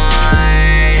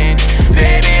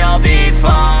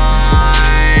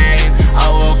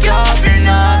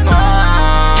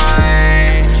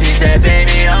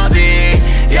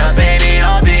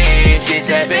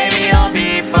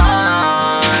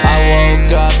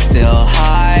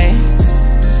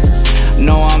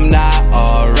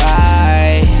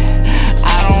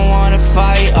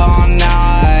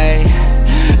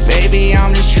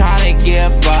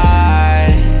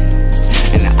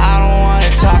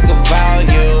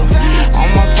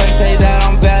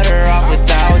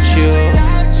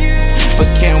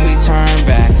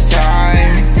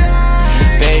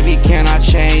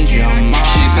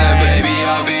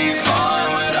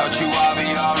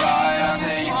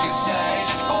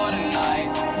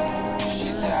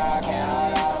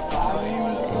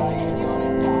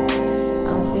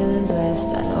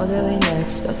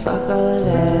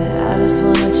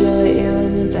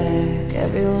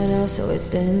 So it's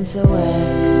been so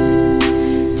wet.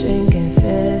 Drinking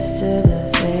fist to the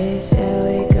face, here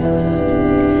we go.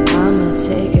 I'ma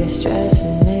take your stress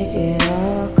and make it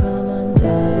all come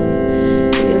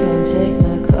undone. You gon' take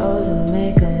my clothes and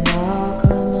make them all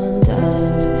come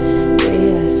undone.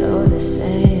 We are so the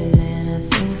same, man, I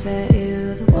think that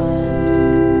you're the one.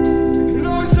 You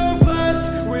know I'm so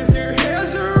blessed with your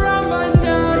hands around my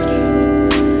neck.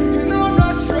 You know I'm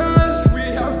not stressed, we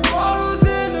have bottles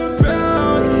in the back.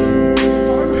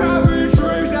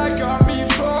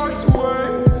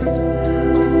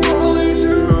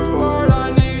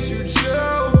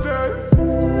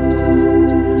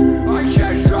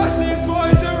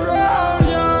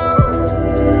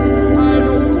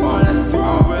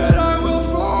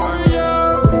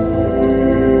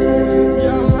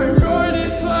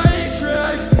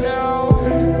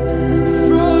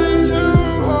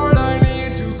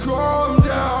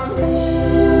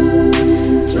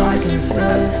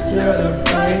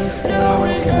 waste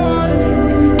our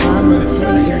time. I'ma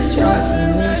take your stress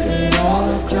and make it all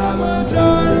a drama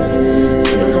done.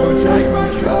 You gon' take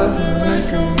my clothes and make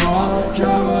them all a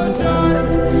drama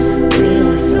done. We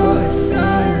are so the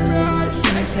same, I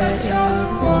think that you're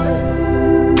the one.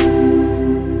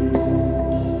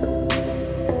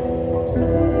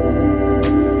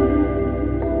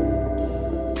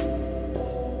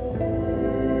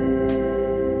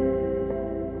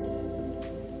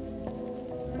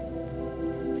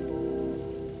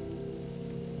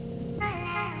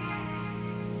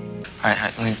 All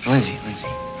right, Lindsay,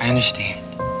 I understand.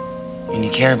 And you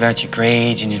care about your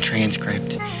grades and your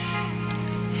transcript.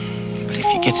 But if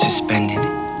you get suspended,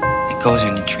 it goes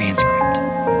in your transcript.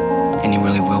 And you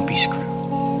really will be screwed.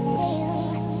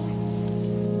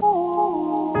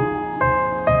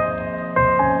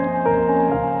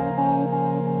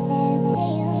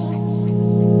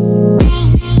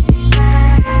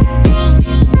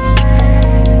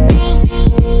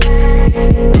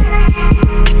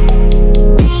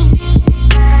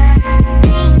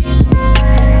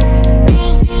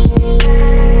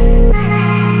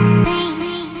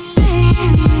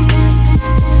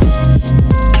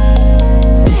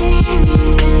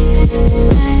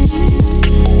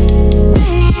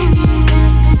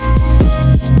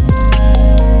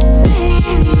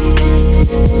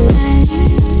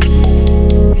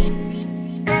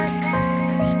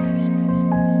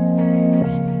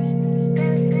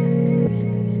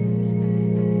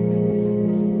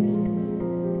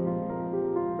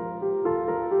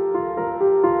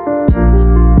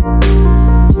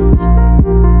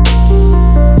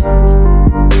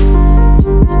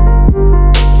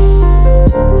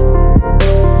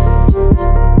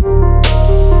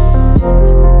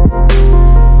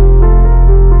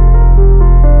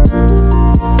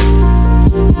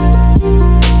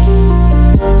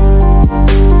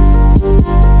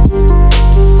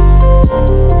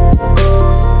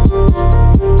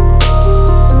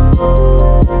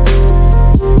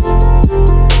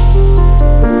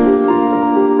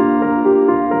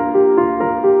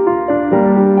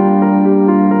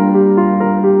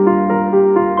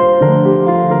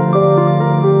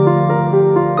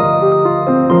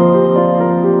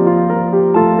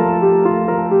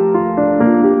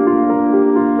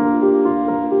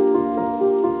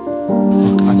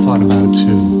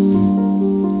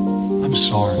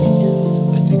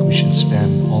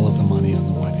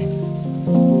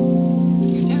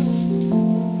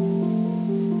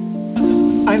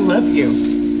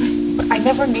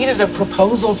 A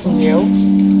proposal from you.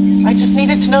 I just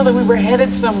needed to know that we were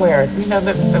headed somewhere, you know,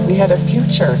 that we had a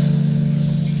future.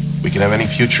 We can have any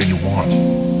future you want.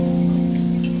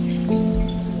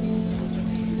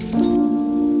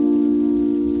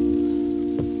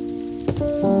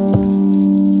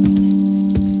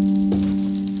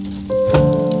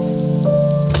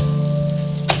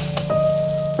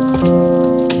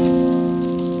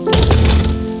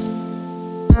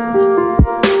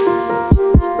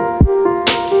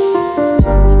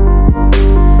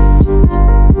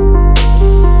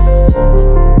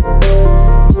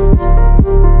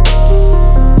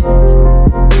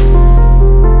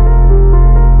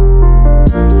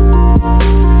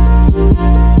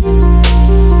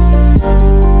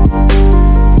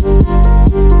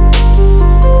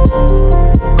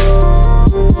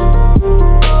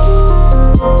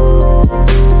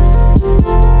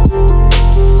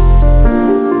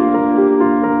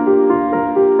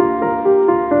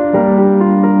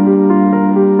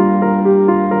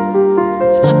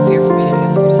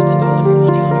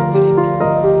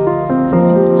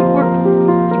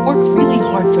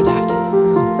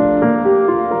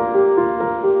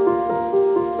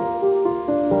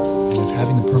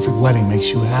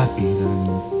 Makes you happy, then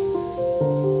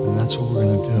that's what we're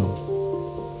gonna do.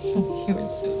 You were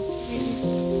so sweet.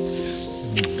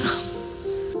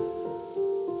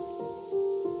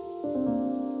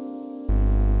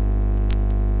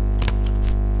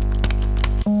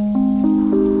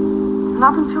 And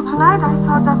up until tonight, I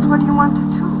thought that's what you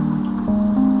wanted too.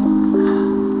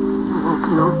 Well,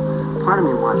 you know, part of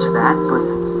me wants that, but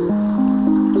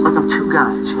it's like I'm two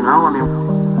guys, you know? I mean,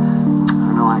 I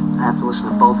don't know, I have to listen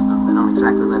to both of them. They don't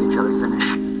exactly let each other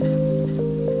finish.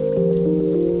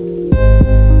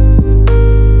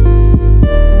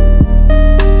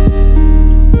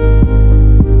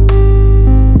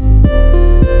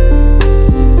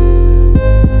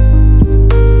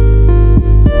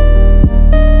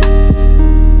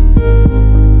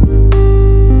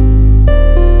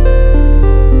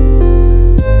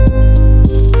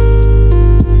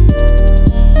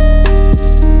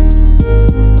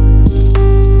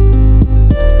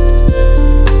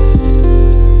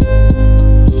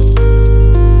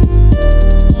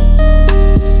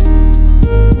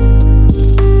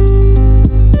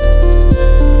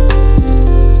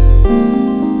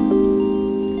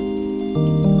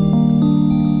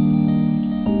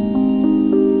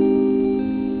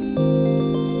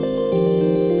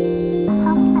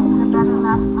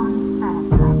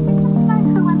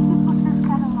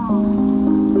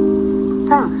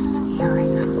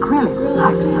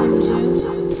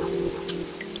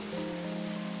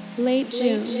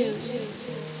 June.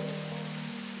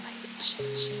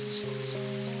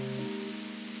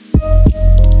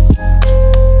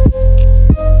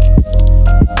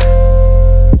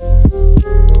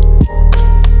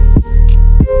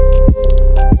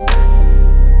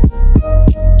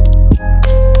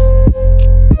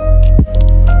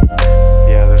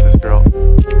 Yeah, there's this girl.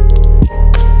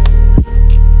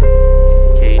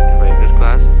 Kate in my English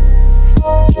class.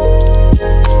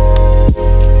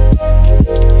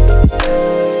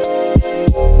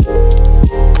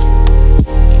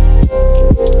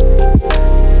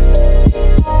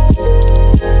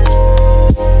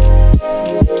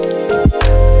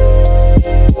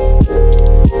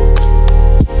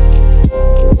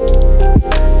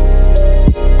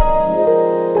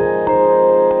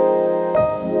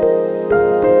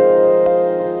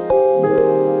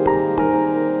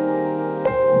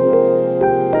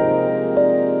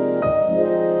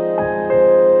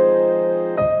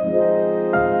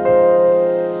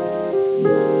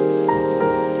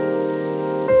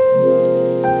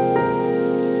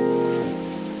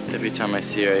 Every time I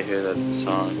see her, I hear that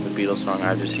song, the Beatles song,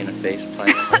 I've Just Seen a Face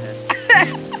playing in my head.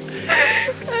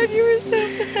 God, you were so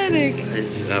pathetic.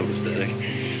 That was pathetic.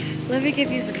 Let me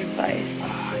give you some advice. I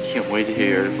can't wait to hear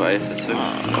your advice. That's so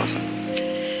awesome.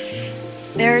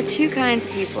 There are two kinds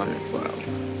of people in this world.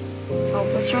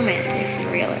 Hopeless romantics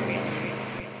and realists.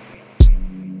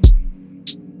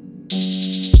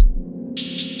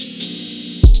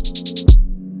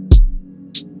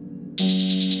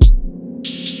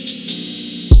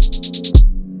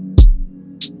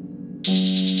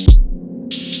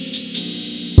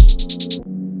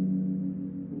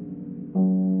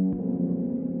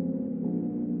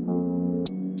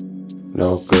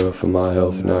 No good for my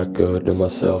health, not good to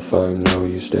myself, I'm no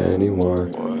use to anyone.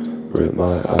 Rip my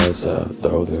eyes out,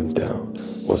 throw them down.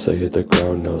 Once I hit the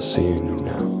ground, no seeing them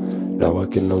now. Now I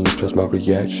can only trust my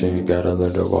reaction. Gotta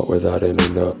learn to walk without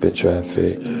ending up in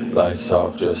traffic. Lights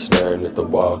off, just staring at the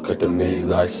wall. Cut to me,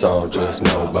 lights on, just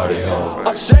nobody home.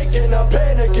 I'm shaking, I'm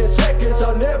panicking seconds.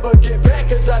 I'll never get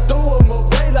back as I threw them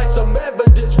away like some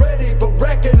evidence. Ready for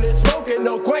reckoning, smoking,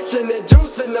 no questioning.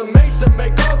 Juicing the mason,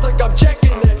 make calls like I'm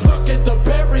checking it. Look at the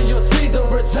burial, see the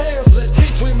resemblance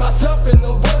between myself and the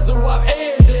ones who I've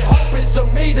ended. Hope it's to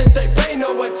me that they pay no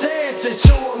attention.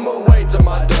 Shoo them away to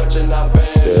my dungeon, I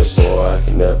vanished. Yeah, boy, I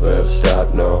can never ever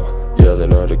stop, no.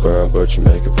 Yelling underground, but you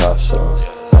make a pop song.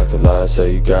 I could lie and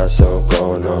say you got something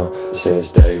going on.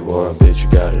 Since day one, bitch, you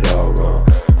got it all wrong.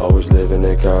 Always living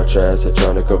in contrast and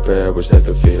trying to compare, which they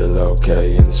could feel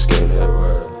okay in the skin of their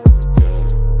world.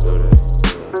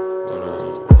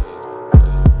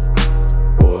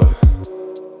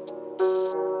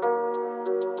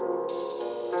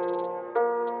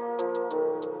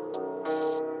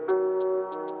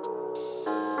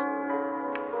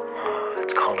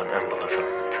 It's called an embolism.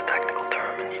 It's a technical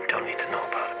term and you don't need to know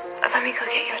about it. Let me go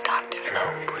get you a doctor. No,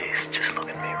 please, just look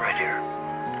at me right here.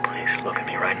 Please, look at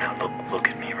me right now. Look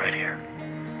at me right here.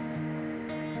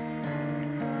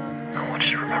 I want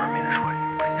you to remember me this way,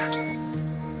 please.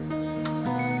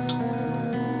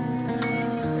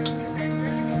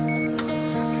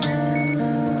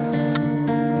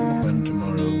 When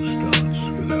tomorrow starts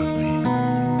without me,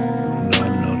 and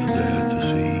I'm not there to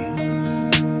see,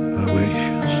 I wish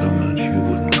so much you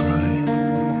wouldn't cry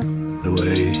the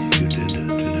way you did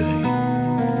today,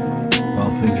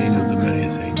 while thinking of the many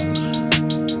things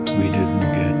we didn't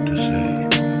get to say.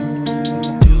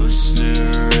 You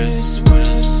serious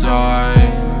with a sign,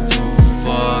 too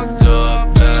fucked up,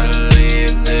 better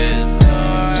leave this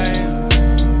life.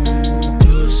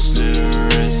 You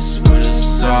serious with a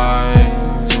sign,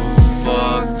 too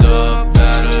fucked up,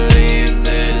 better leave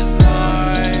this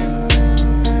life.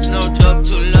 It's no joke,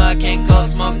 too low, I can't go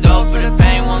smoke dope for the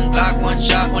pain. One Glock, one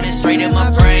shot, when it's straight in my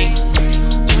brain.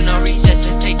 Do no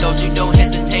recessions, take those, you don't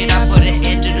hesitate. I put an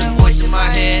end to the voice in my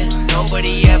head.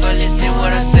 Nobody ever listen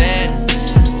what I said.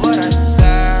 What I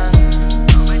said.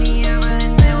 Nobody ever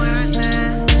listen what I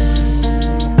said.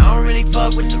 I don't really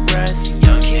fuck with the rest.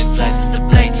 Young kid flex with the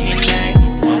blade to your neck.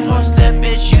 One more step,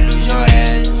 bitch, you lose your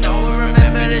head. No one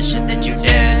remember the shit that you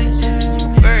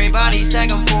did. Bury bodies, tag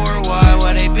them for a while.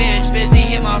 While they bitch busy,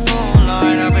 hit my phone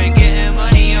line. I've been getting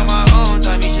money on my own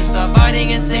time. You should stop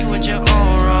biting and sing with your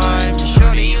own rhyme.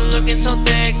 Shorty, you looking so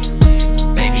thick.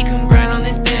 Baby, come grind on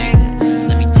this dick.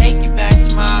 Let me take you back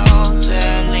to my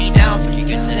hotel. Lay down for you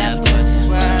get to that pussy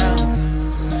swell.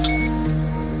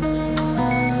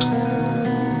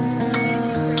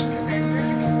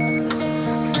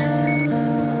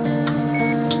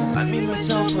 I made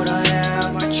myself what I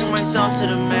am. I tune myself to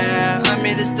the man. I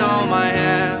made this doll my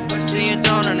hand. But still you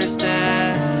don't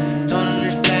understand. Don't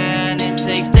understand. It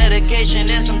takes dedication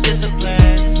and some discipline.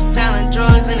 discipline. Talent,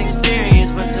 drugs, and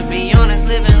experience. But to be honest,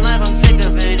 living life, I'm sick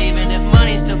of it. Even if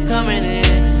money's still coming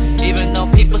in. Even though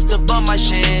people still bump my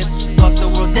shit. Fuck the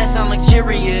world, that sound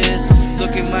luxurious.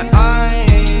 Look in my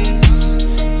eyes.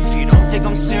 If you don't think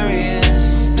I'm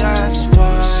serious, that's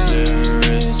why.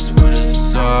 Serious with a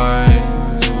side.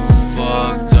 Too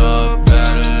fucked up,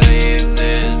 better leave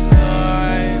this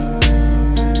life.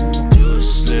 Too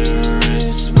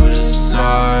serious with a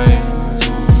side.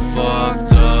 Too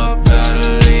fucked up, better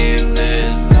leave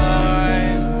this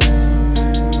life.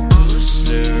 Too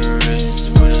serious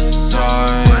with a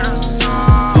side.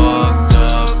 Fucked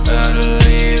up, better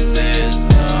leave this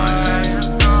life.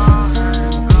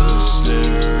 Too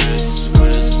serious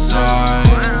with a side.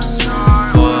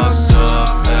 Fucked up,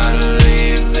 better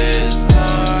leave this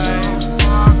life.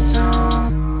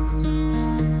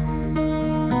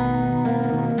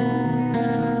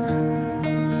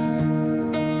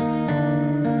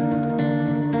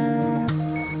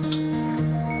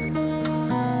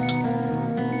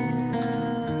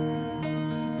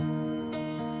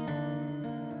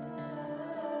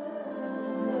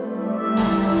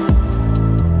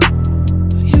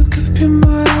 You could be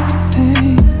my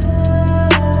everything.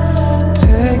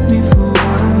 Take me for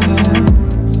what I am.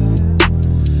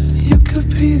 You could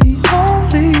be the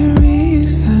only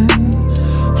reason.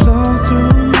 Flow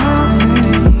through my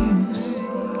veins.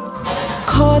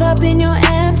 Caught up in your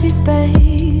empty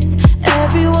space.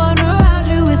 Everyone around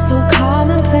you is so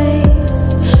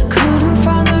commonplace. Couldn't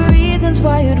find the reasons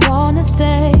why you'd wanna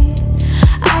stay.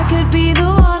 I could be the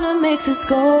one to make this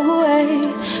go away.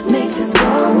 Make this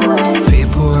go away.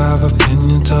 People have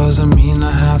opinions, doesn't mean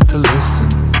I have to listen.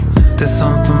 There's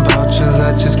something about you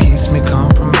that just keeps me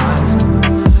compromising.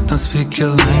 Don't speak your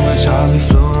language, I'll be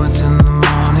fluent in the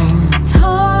morning.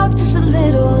 Talk just a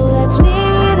little, let's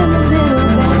meet in the middle,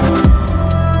 babe.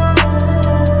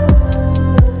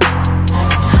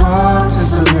 Talk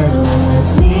just a little,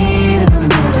 let's meet in the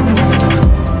middle, babe.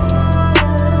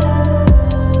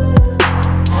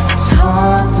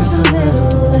 Talk just a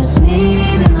little, let's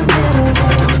meet in the middle,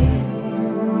 babe.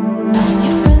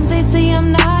 Your friends, they say I'm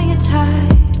not your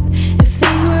type. If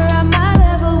they were at my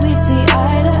level, we'd see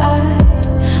eye to eye.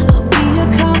 I'll be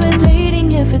accommodating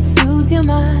if it suits your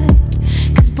mind.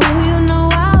 Cause boy, you know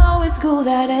I'll always go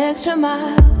that extra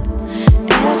mile.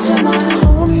 Extra mile.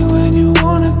 Only when you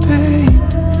want it, babe.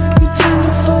 You tend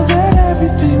to forget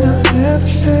everything I ever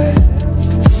said.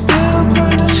 Still I'm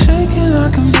kinda shaking, I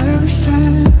can barely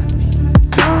stand.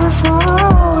 Girl, that's why I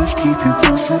always keep you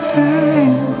close at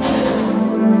hand.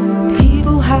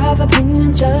 People have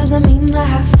opinions, doesn't mean I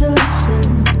have to listen.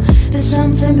 There's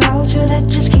something about you that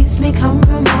just keeps me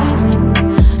compromising.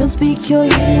 Don't speak your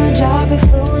language, I'll be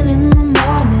fluent in the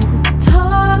morning.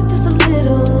 Talk just a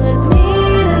little, let's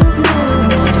meet in the middle,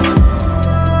 babe.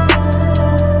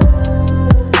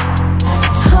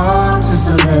 Talk just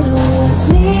a little, let's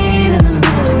meet in the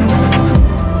middle, babe.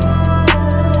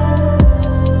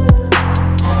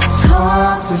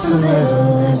 Talk just a little,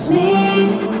 let's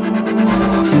meet.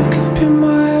 You could be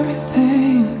my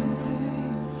everything.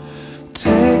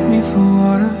 Take me for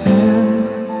what I am.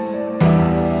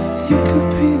 You could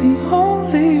be the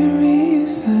only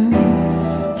reason.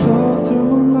 Flow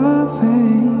through my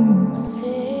veins.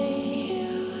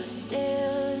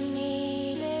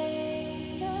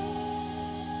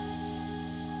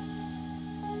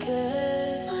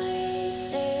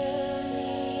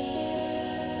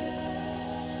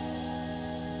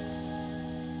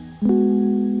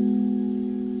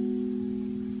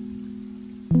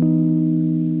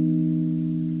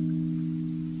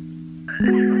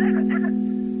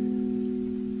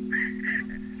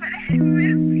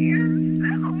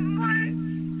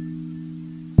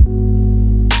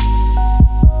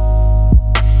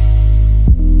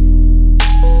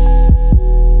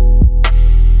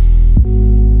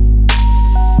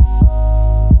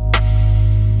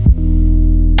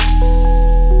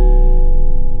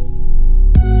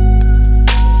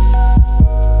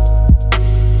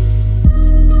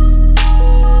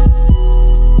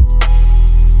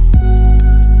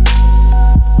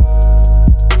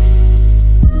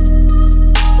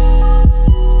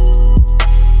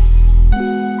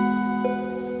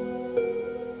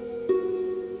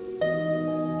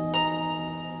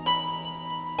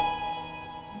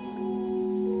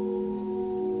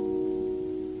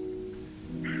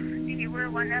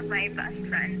 one of my best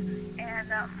friends,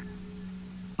 and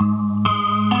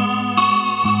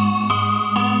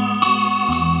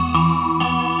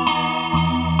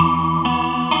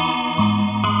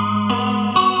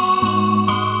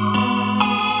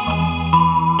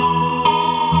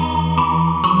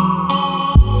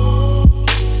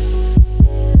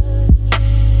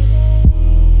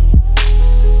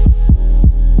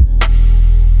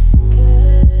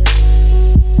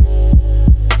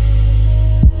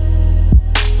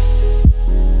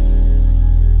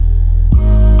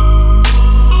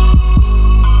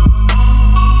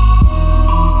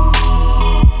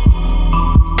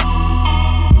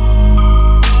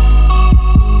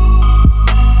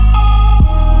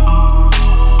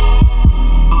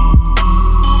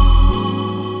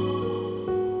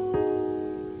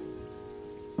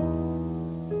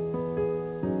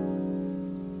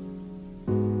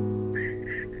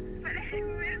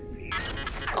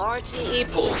RTÉ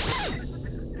Pulse.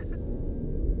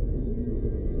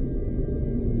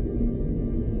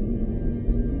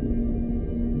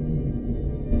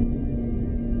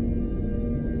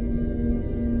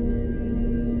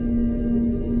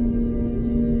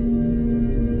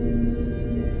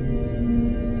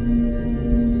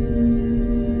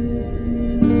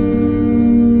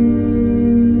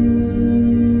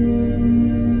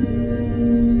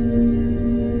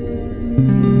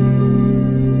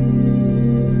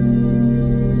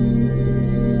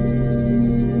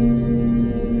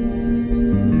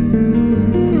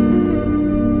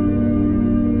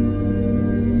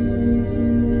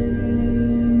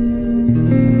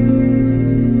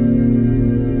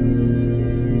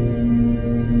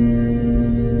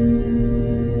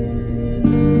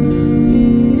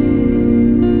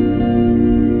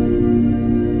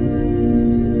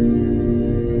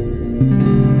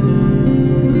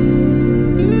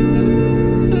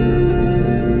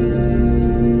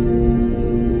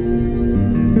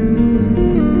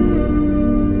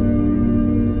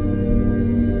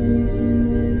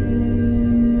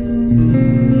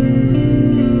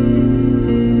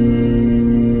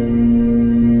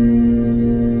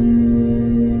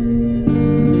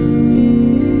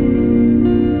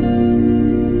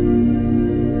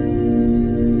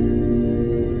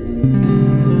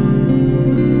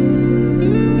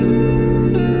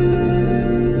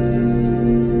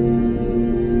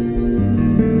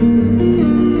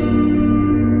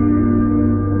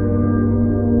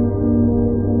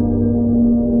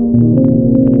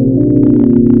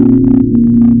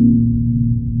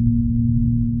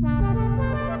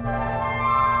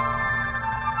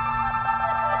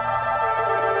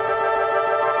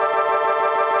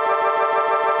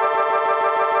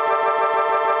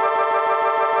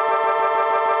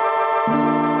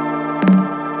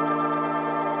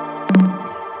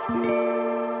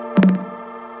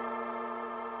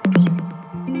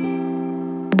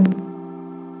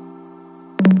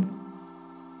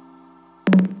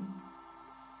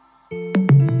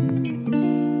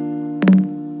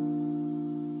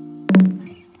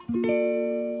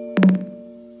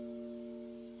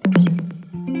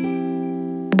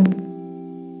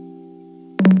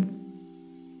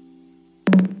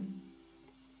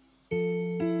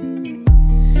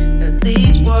 At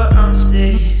least what I'm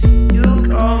saying, you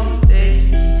call me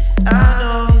baby. I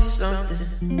know it's something.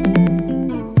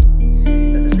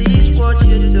 At least what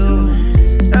you're doing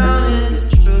is telling the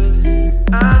truth.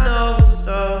 I know it's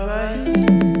alright.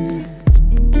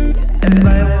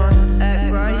 Everybody wanna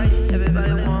act right,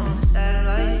 everybody wanna sad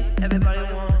life, everybody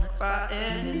wanna cry,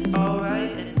 and it's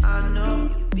alright. And I know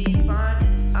you'll be fine,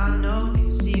 and I know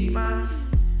you see my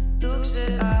looks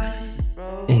that I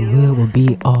wrote. And we will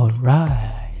be alright.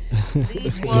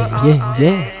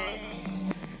 Yeah.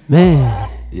 Man.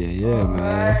 Yeah,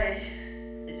 man.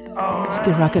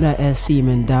 Still rocking that SC,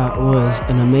 man. That was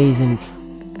an amazing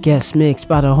guest mix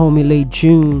by the homie Late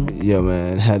June. Yeah,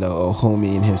 man. Had a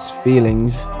homie in his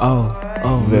feelings.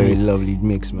 Oh, very man. lovely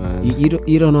mix, man.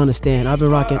 You don't understand. I've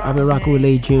been rocking with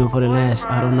Late June for the last,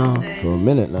 I don't know, for a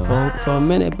minute now. For a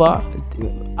minute, but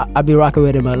I've been rocking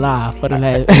with him a lot for the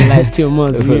last 2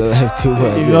 months. For the last 2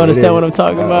 months. You understand what I'm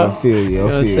talking about? I feel you.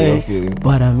 I feel you.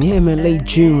 But yeah, man, Late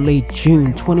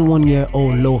June,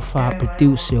 21-year-old lo-fi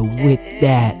producer with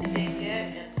that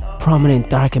prominent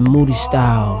dark and moody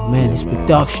style. Man, his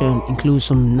production includes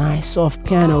some nice soft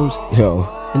pianos. Yo.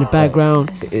 In the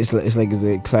background, it's like he's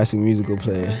a classic musical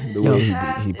player. The way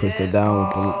he puts it down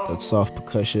with the soft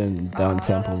percussion, down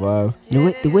tempo vibe.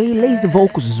 The way he lays the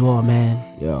vocals as well, man.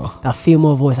 Yo, that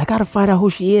female voice. I gotta find out who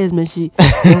she is, man. She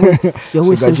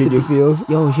always seems to be.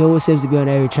 She always seems to be on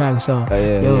every track. So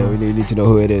we need to know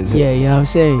who it is. Yeah, you know what I'm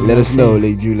saying. Let us know,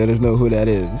 Late June. Let us know who that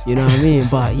is. You know what I mean?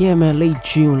 But yeah, man, Late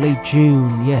June.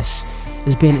 Yes,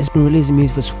 it's been releasing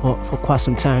music for quite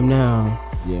some time now.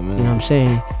 Yeah, man. You know what I'm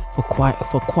saying? For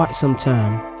quite some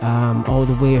time, all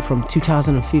the way from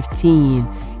 2015,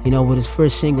 with his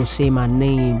first single "Say My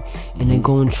Name," and then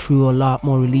going through a lot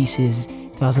more releases,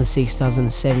 2006,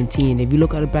 2017. If you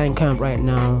look at the Bandcamp right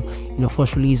now,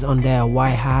 first release on there,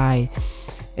 White High,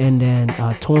 and then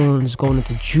Torns going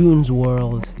into June's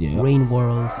World, Rain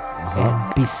World,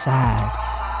 and Beside.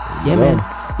 Yeah, man.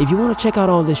 If you want to check out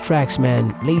all these tracks,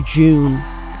 man, Late June,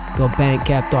 go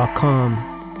bandcamp.com.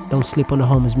 Don't sleep on the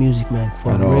homies music, man.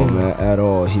 For real, man. At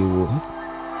all. He will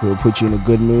put you in a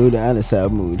good mood and a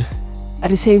sad mood. At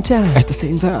the same time.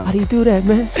 How do you do that,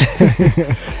 man?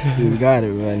 He's got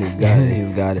it, man. He's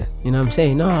got it. You know what I'm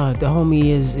saying? Nah, the homie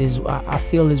is I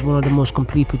feel is one of the most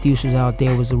complete producers out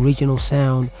there with original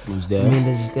sound. Who's there?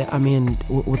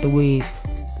 With the way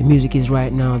the music is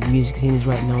right now, the music scene is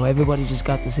right now. Everybody just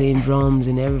got the same drums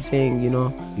and everything, you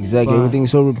know. Exactly, but everything's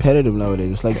so repetitive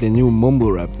nowadays. It's like the new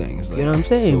mumble rap thing. It's like, you know what I'm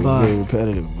saying? So But very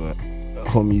repetitive, but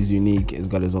homie's unique. He's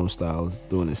got his own style, he's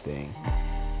doing his thing.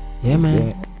 yeah, man.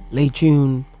 Yeah. Late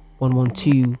June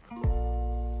 112.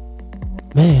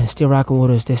 Man, still rocking with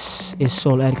us. This is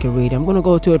Souletiquette Radio. I'm gonna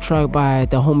go to a track by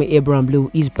the homie Abraham Blue.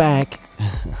 He's back.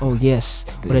 Oh yes,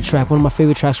 with a track, one of my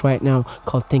favorite tracks right now,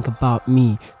 called "Think About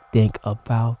Me." Think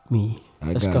about me.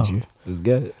 Let's got go. you. Let's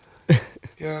get it.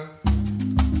 Yeah.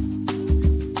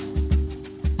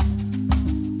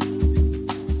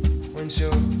 One,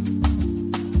 two.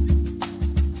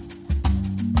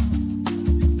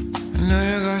 I know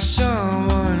you got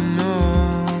someone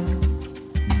new,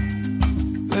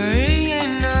 but he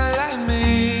ain't not like me.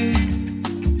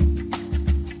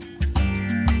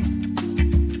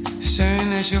 Saying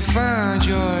that you'll find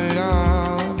your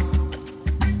love,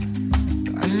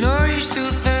 but I know you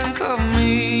still think of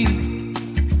me,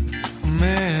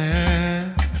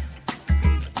 man.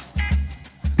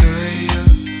 Do you,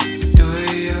 do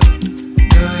you,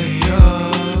 do you?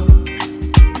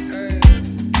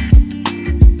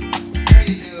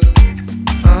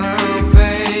 Oh,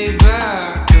 baby,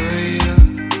 do you,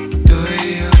 do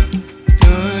you,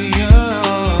 do you?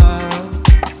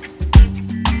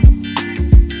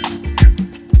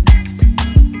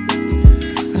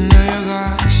 I know you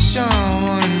got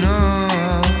someone new,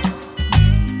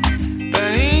 but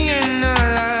he ain't not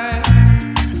like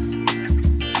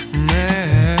me.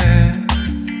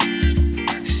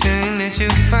 Saying that you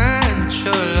find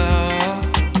your love,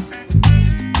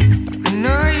 but I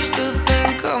know you still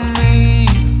think of me,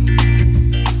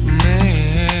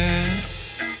 man.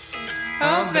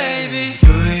 Oh baby,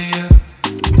 do you,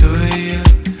 do you,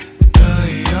 do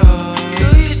you? Do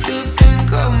you still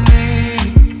think of me?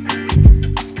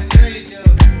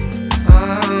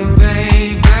 Oh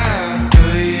baby, do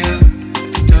you,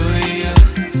 do you,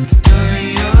 do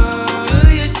you? Do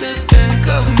you still think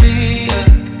of me?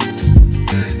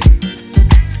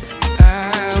 I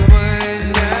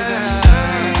wonder,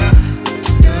 do you,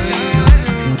 do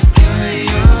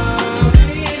you?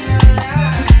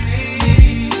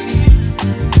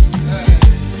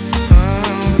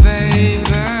 Oh baby,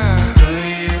 do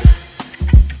you?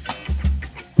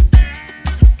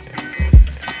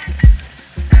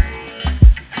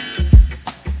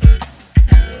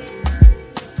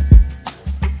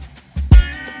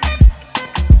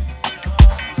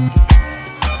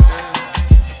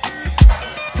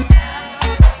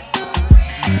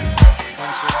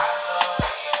 One, two.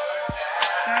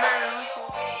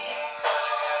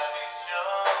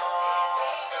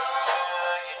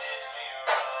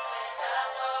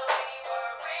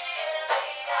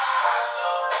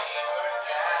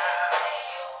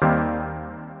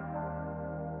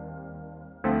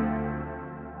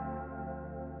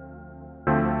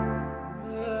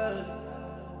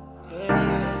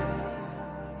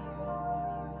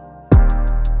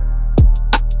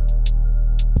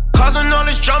 Causing all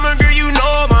this drama, girl, you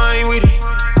know I ain't with it.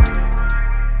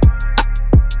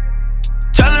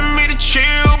 Telling me to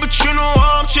chill, but you know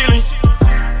I'm chillin'.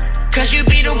 Cause you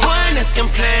be the one that's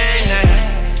complaining,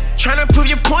 tryna prove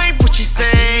your point, what you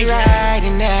say. Right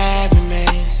in every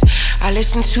mess, I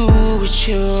listen to what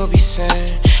you be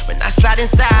saying. When I slide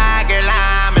inside, girl,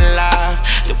 I'm in love.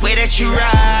 The way that you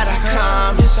ride, I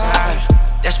come inside.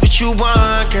 That's what you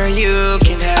want, girl, you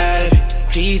can have it.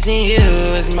 Pleasing you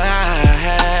is my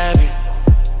habit.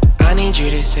 I need you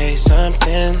to say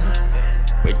something.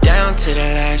 We're down to the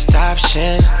last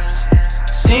option.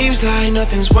 Seems like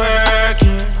nothing's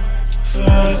working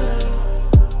forever.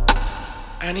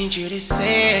 I need you to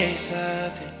say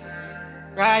something.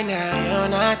 Right now you're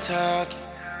not talking.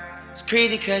 It's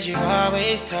crazy cause you're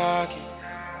always talking.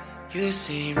 You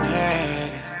seem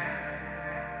nervous.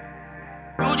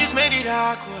 You just made it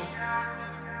awkward.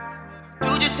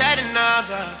 You just had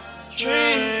another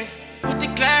drink. Put the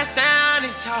glass down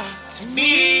and talk to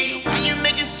me. Why you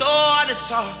making so hard to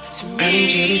talk to me? I need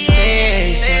you to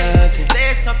say something.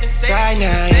 Say something, say right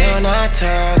now you're not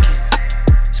talking.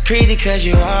 It's crazy cause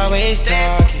you're always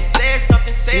talking. Say something,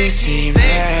 say you seem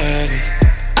nervous.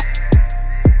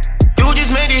 You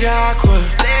just made it awkward.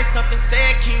 Say something,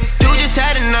 say can you say? You just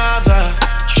had another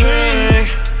drink.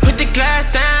 Put the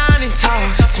glass down and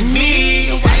talk to me.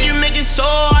 Why you making so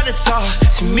hard to talk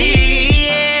to me?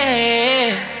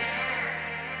 Yeah.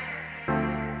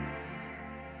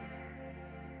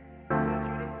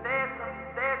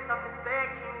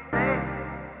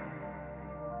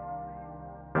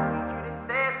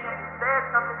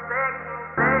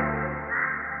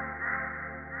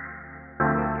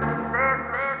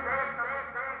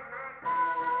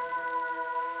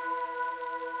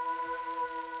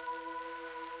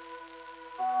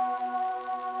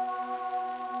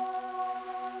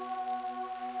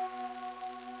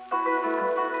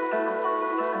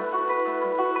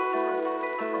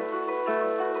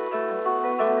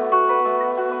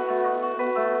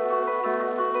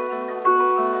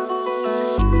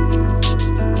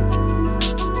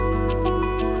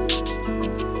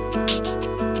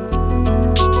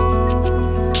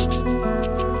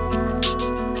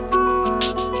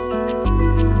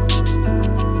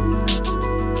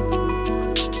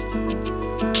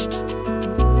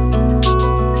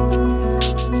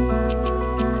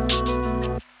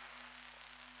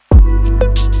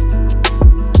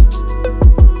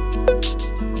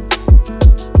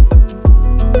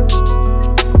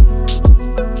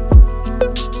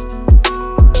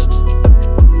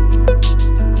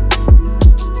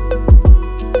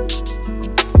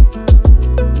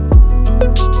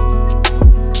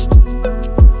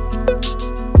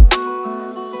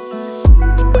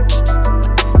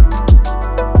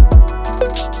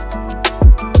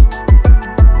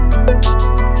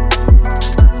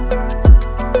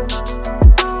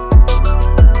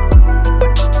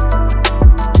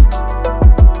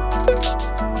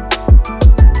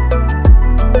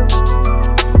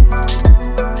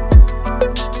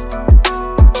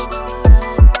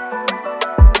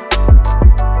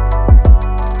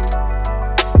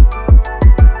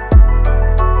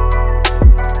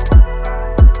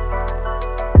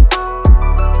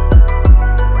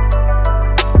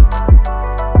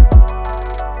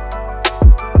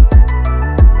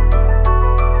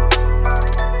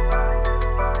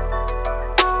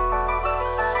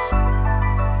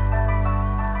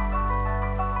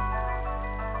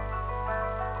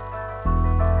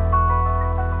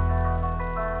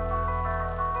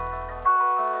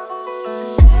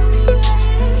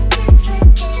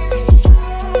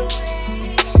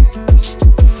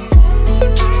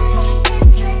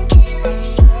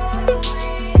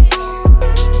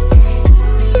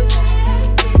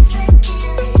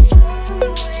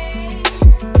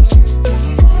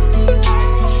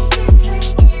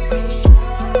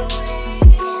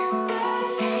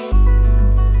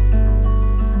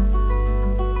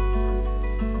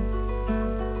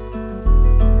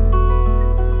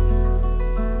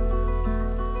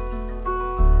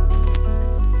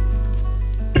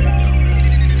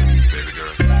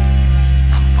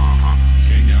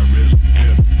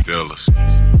 Fearless.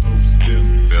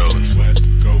 Fearless.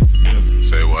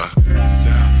 Say what?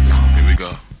 Here we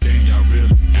go.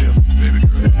 Baby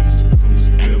girl.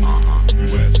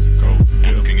 West Coast.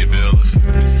 Can you feel us?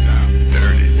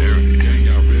 Dirty. Feel.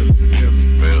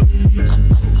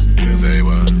 Say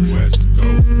what? West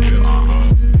Coast.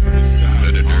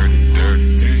 Let it dirty.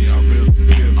 Can y'all really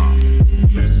feel?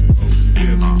 West Coast.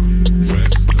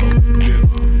 West Coast.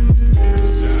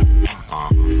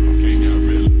 Can y'all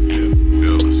really feel?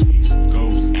 Feel us. East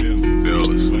Coast. Feel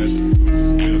us. West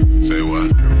Coast. Say what?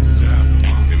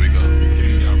 Here we go.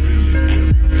 Can y'all really feel?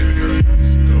 Baby girl.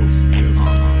 East Coast.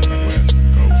 West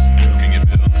Coast. Can you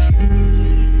feel us?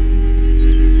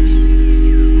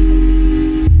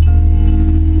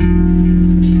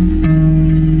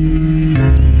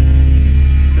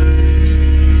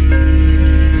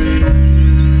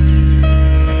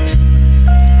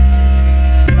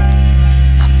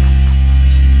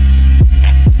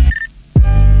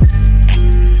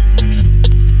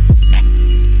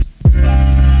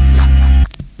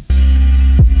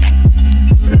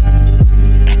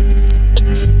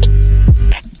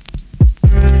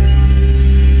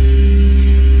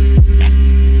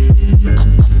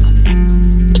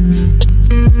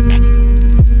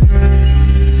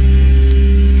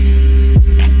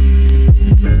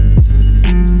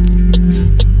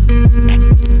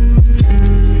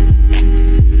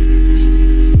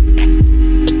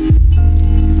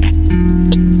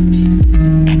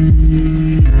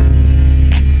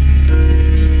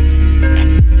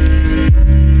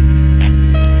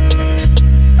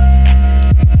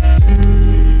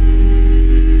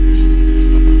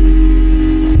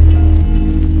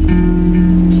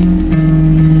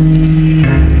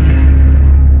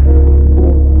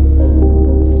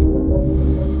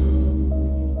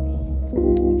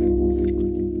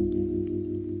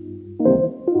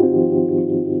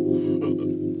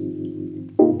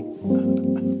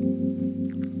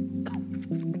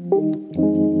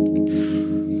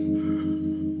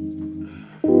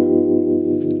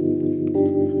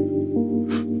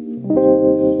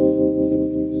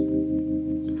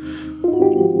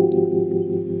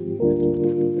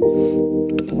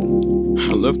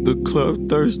 I left the club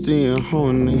thirsty and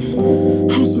horny.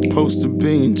 I'm supposed to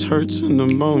be in church in the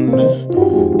morning.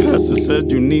 Pastor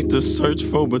said you need to search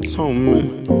for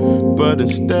atonement, but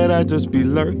instead I just be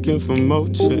lurking for more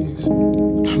chicks.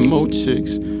 More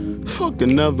chicks, fuck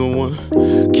another one.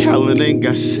 Khaled ain't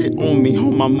got shit on me,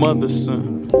 on my mother's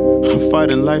son. I'm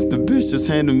fighting life, the bitch just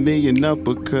handed me an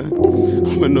uppercut.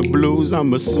 When the blues,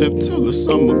 I'ma sip till the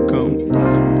summer come.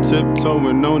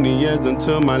 Tiptoeing on the edge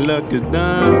until my luck is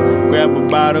done. Grab a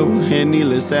bottle, Henny,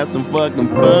 let's have some fucking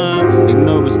fun.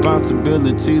 Ignore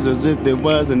responsibilities as if there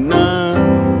wasn't none.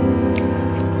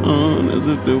 As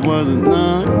if there wasn't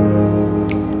none.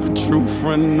 A true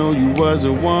friend, know you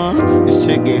wasn't one. This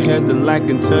chicken has it like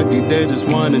Kentucky, they just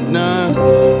want it done.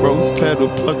 Rose petal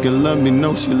plucking, love me,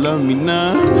 know she love me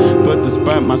none. But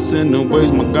despite my sinning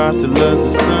ways, my God still loves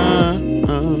his son.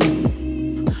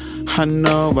 I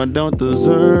know I don't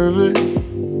deserve it.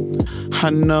 I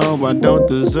know I don't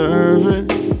deserve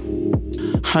it.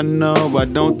 I know I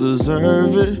don't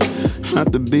deserve it.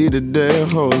 Not to be the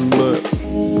dead horse, but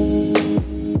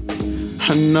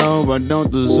I know I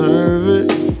don't deserve it.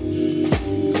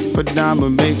 But I'ma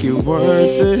make it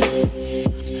worth it.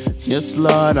 Yes,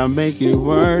 Lord, I'll make it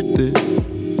worth it.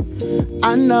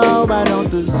 I know I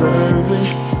don't deserve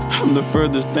it. I'm the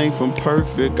furthest thing from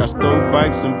perfect. I stole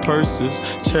bikes and purses,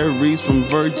 cherries from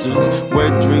virgins,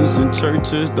 wet dreams in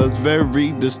churches. That's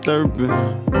very disturbing.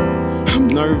 I'm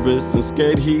nervous and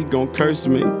scared he gon' curse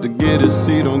me. To get a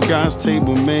seat on God's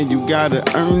table, man, you gotta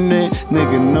earn it.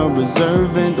 Nigga, no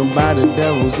reserving. Don't buy the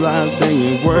devil's lies, they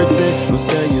ain't worth it. Don't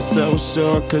sell yourself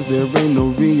short, cause there ain't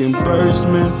no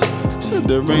reimbursements. Said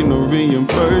there ain't no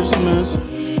reimbursements.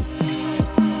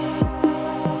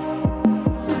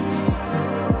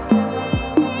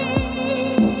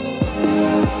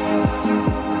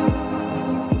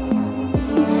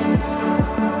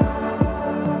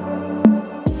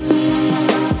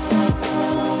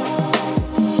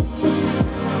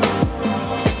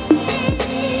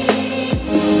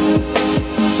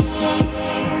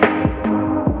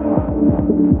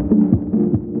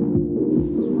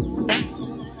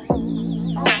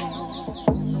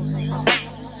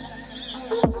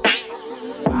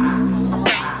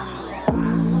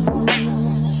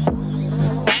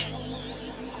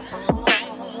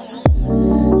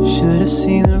 Should've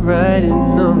seen the writing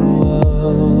on the wall.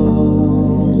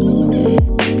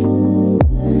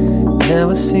 Now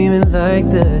it's seeming like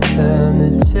the time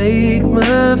to take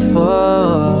my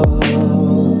fall.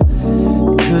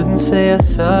 Couldn't say I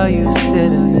saw you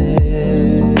standing there.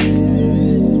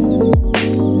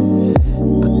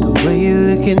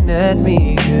 looking at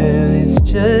me, girl, it's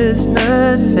just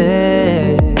not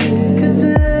fair. Cause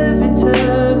every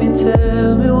time you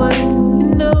tell me what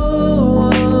you know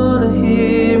I wanna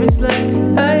hear, it's like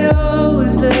I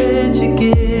always let you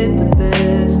get the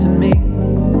best of me.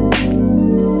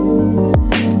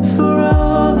 For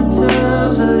all the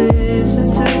times I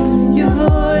listen to your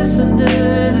voice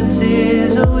under the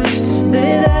tears, I wish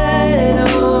that I had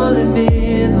only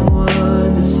been the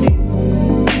one to see.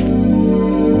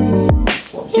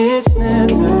 It's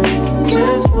never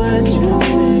just what you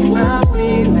say, I'm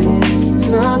feeling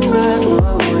some type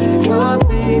of way, oh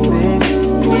baby,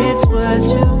 it's what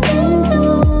you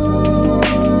know.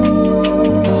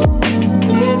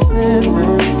 It's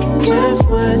never just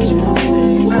what you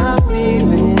say, I'm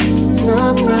feeling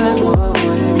some type of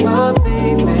way, oh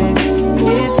baby,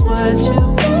 it's what you know.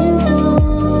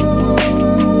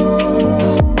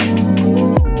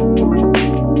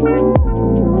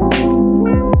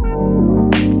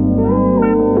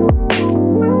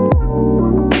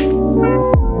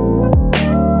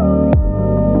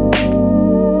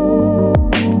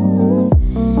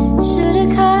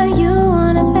 Should've caught you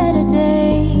on a better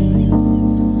day,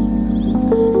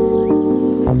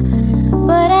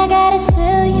 but I gotta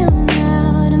tell you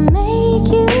now to make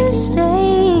you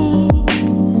stay.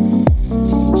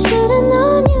 Should've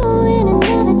known you in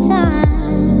another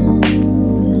time.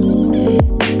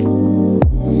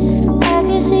 I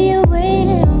can see you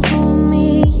waiting for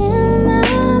me in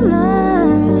my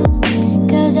mind.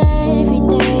 Cause every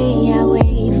day I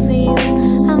wait for you,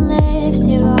 I'm left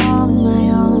here on my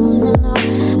own. And no,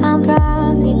 I'm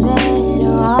probably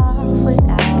better off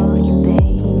without you,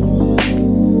 babe.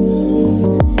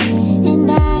 And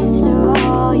after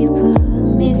all you put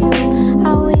me through, I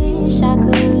wish I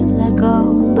could let go,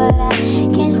 but I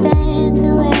can't stand to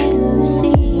ever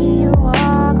see you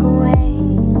walk away.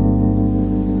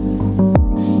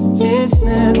 It's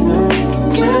never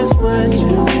just what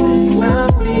you say, I'm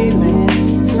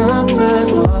feeling some type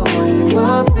of way,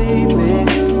 oh baby,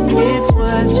 it's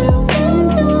what you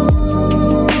know.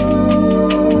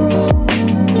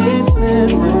 It's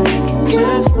never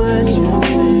just what you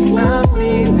say, I'm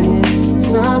feeling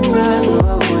some type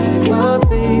of way, oh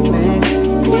baby,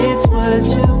 it's what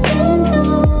you know.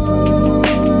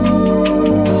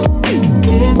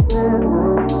 It's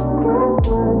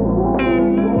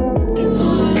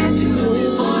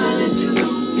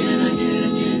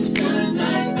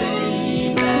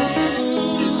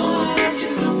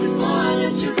Before I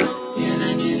let you go, can I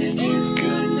get a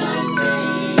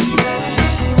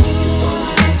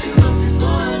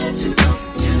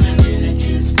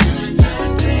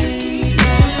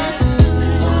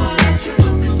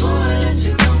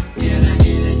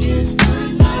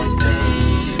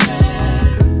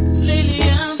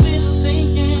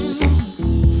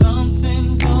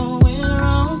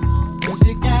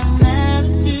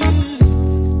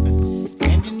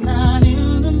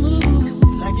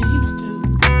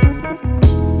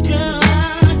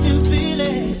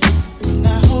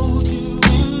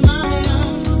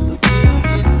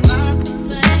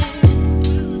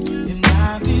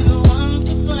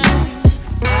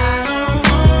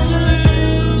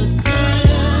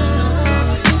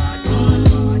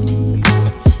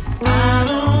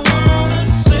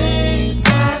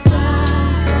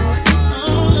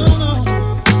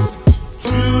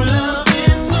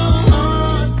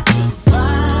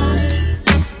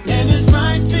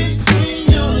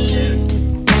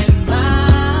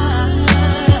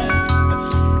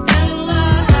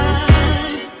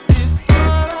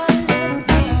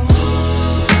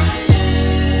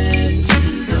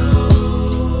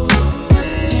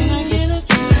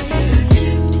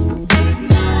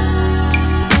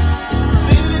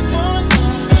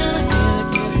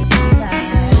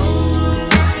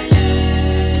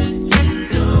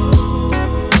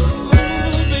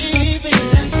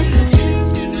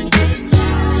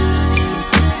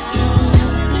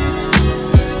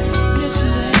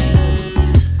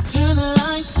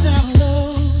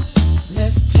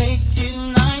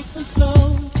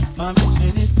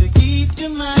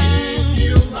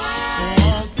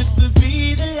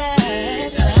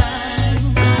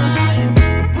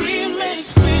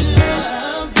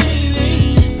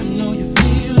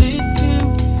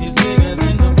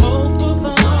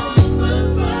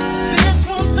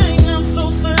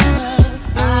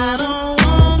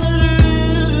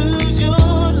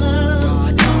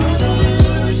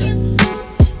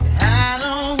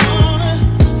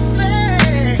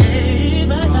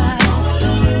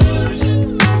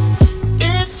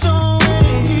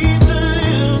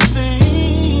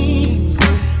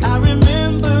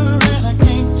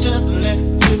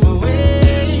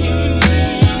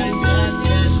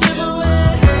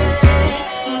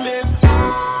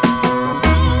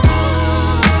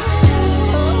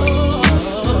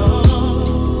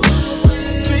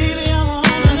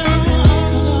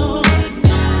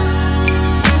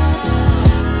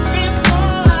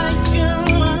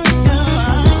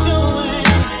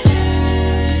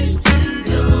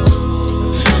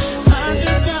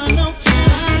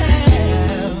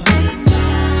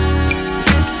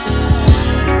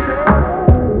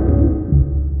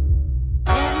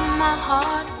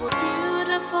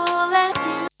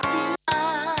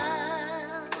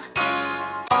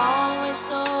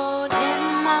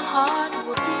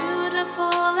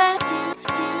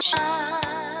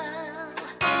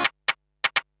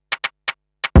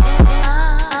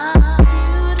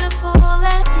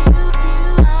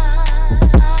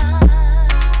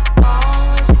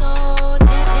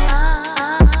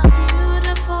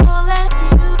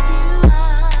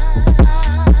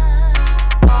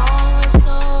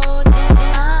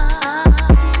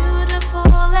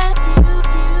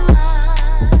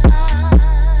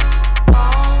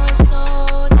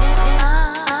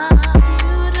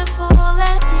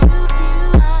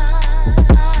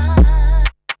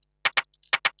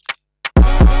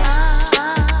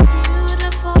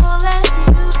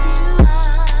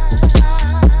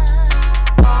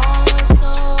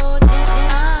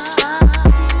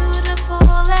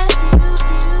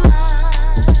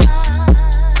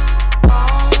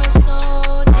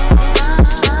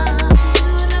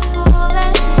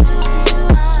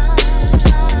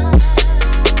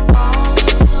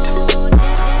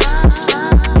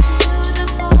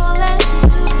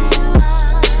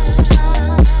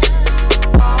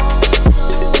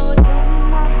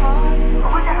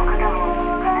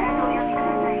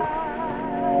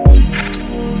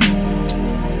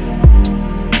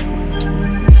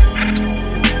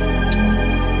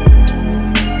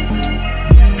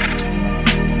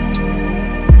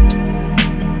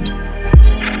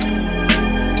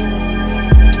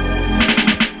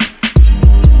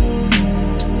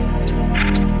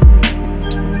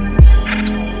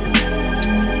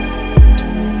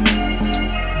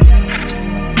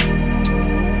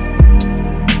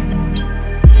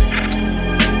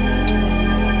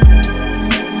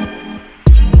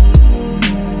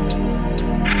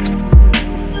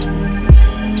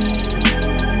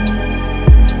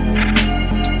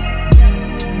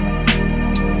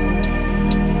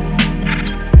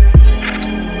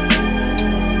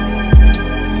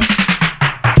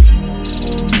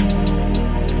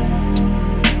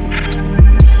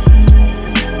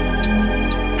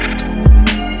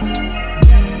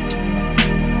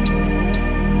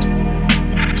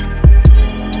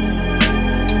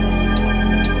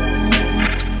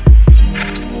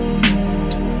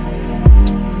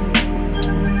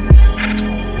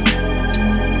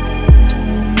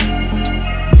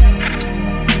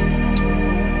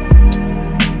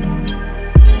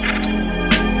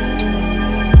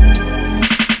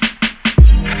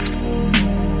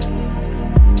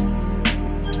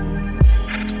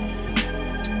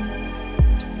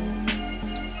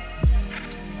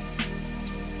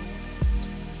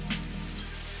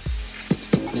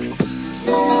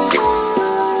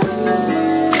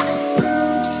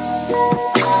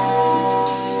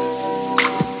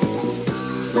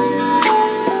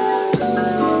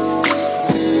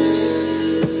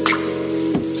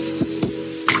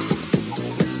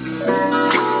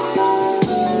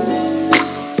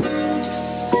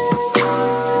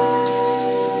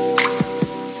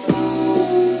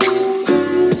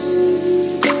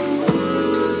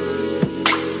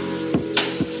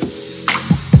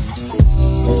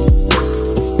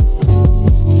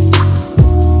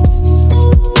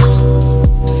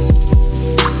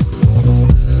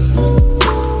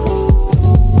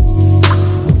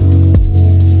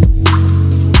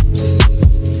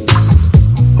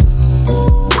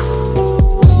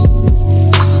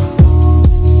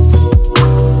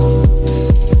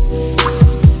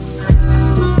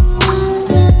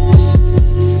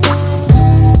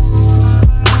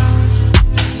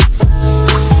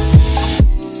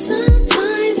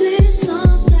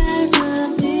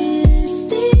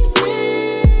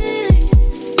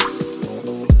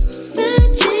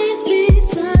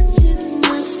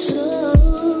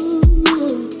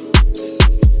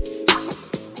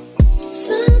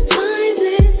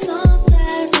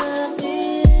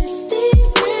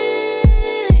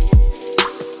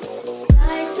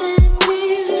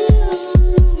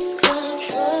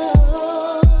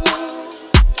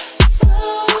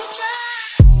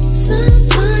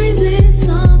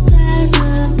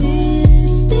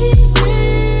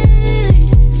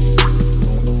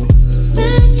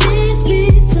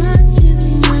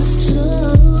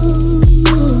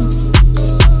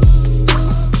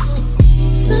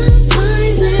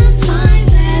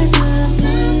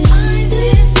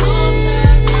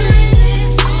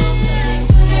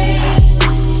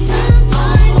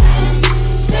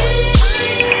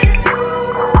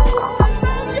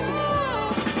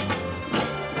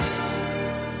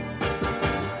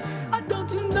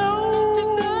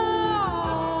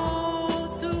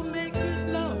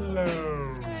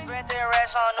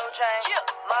racks on new chain.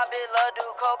 My bitch love do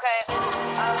cocaine.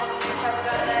 I fuck a bitch, I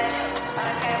forgot her name. I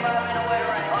came up in a wet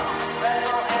rain. Red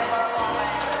on and my phone,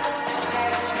 man.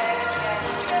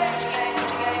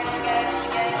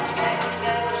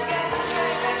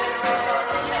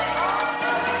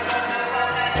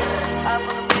 I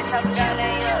fuck a bitch, I forgot her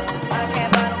name. I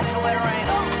can't buy no in the wet rain.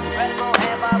 Red on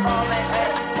and my phone, man.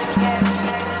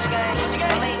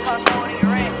 My lane cost more than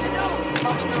your rent.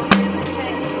 Folks still getting the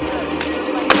same.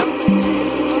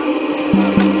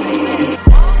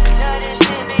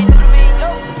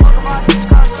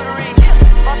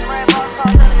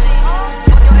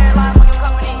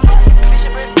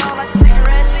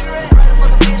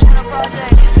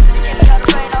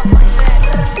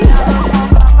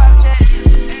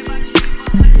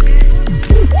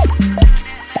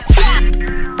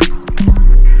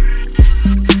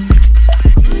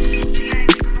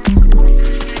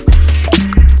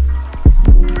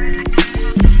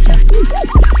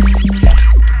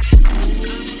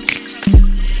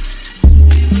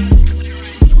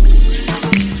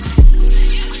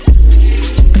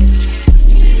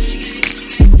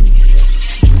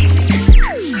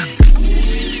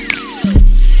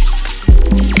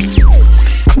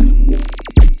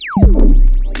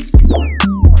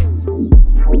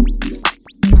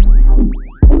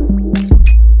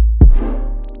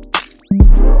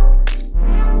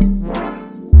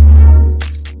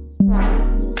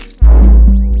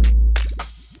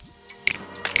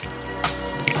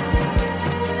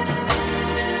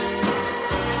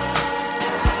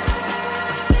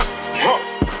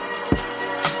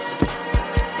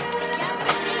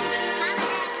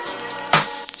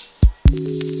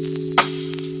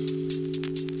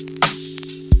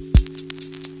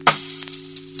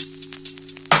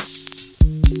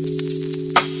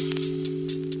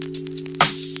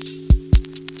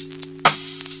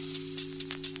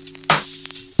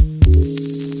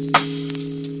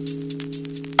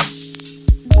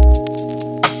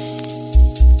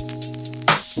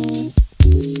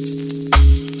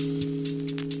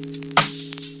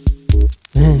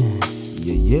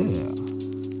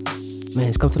 Man,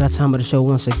 it's come to that time of the show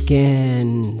once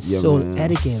again. Yeah,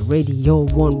 Souletiquette Radio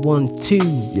 112.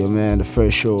 Yeah, man, the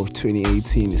first show of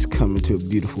 2018 is coming to a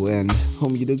beautiful end.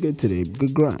 Homie, you did good today.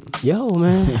 Good grind. Yo,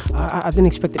 man, I didn't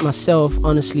expect it myself,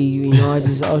 honestly. You know, I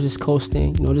was just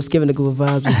coasting, you know, just giving the good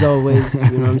vibes as always.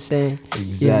 You know what I'm saying?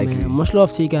 Exactly. Yeah, man. Much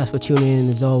love to you guys for tuning in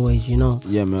as always, you know.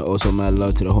 Yeah, man. Also, mad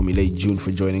love to the homie Late June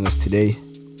for joining us today.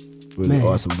 Really Man.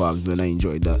 awesome vibes, man. I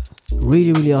enjoyed that.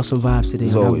 Really, really awesome vibes today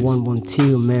As on that always.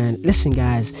 112, man. Listen,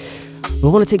 guys, we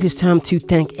want to take this time to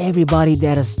thank everybody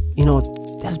that has, you know,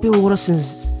 that's been with us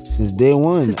since day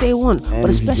one. Since day one, And but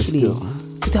if you just especially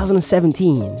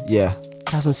 2017. Yeah.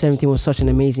 2017 was such an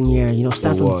amazing year. You know,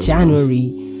 start It from was,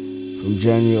 January. From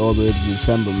January all the way to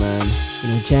December, man. You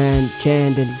know,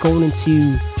 Jan, then going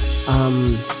into,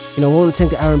 you know, we want to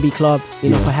thank the R&B Club, you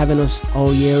know, Yeah. for having us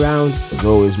all year round. As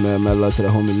always, man. Mad love to the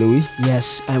homie Louis.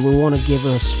 Yes, and we want to give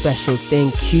a special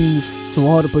thank you to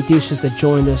all the producers that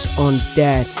joined us on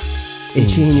that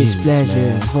Ingenious Pleasure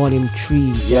man. Volume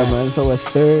 3. Yeah, man. It's our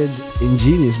third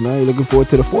Ingenious, man. You looking forward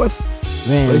to the fourth?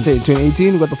 Man. What do you say,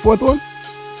 2018? We got the fourth one?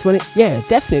 20, yeah,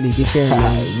 definitely this year,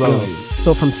 man. As Yo, always.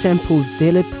 so from Sample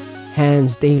Dilip,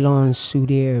 Hans Dalon,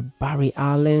 Sudhir, Barry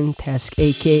Allen, Task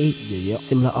AK,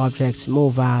 Similar Objects, Mo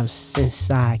Vibes,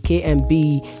 Sensei,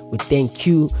 KMB, with Thank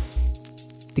You,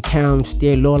 The Counts,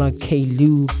 Dear Lola, K.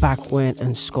 Lou, Backwent,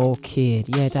 and Skull Kid.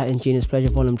 Yeah, that Ingenious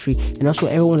Pleasure Volume 3. And also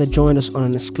everyone that joined us on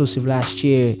an exclusive last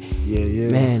year.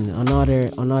 Yeah. Man, another,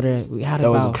 we had That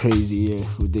about... was a crazy year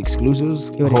with the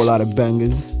exclusives. Yo, A whole lot of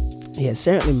bangers. Yeah,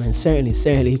 certainly, man,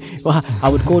 certainly. Well, I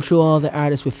would go through all the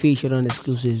artists we featured on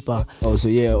exclusives, but...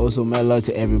 Also, mad love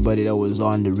to everybody that was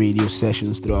on the radio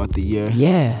sessions throughout the year.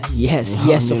 Yeah,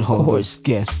 yes, of course.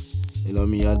 Guests. You know what I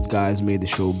mean? You guys made the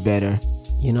show better.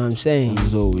 You know what I'm saying?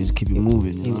 As always, keep it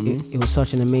moving. You know what I mean? It was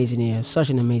such an amazing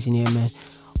year. Man.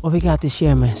 What we got this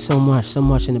year, man? So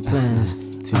much in the plans.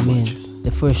 Too much.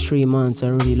 The first 3 months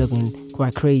are really looking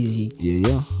quite crazy. Yeah. You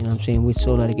know what I'm saying? With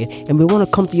Souletiquette. And we want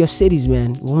to come to your cities,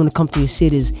 man. We want to come to your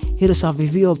cities. Hit us up.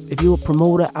 If you're a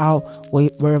promoter out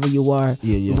wherever you are,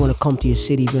 we want to come to your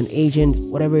city. If you're an agent,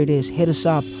 whatever it is, hit us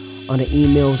up on the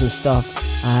emails and stuff.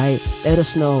 Alright? Let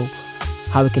us know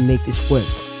how we can make this work.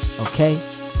 Okay?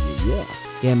 Yeah.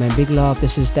 Yeah, man, big love.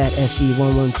 This is that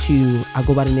SE112. I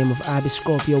go by the name of Abby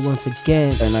Scorpio once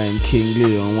again. And I am King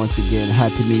Leo. And once again,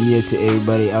 Happy New Year to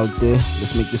everybody out there.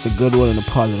 Let's make this a good one and a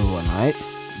positive one, alright?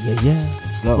 Yeah.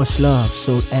 Let's go. Much love.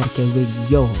 Souletiquette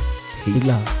Radio. Big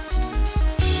love.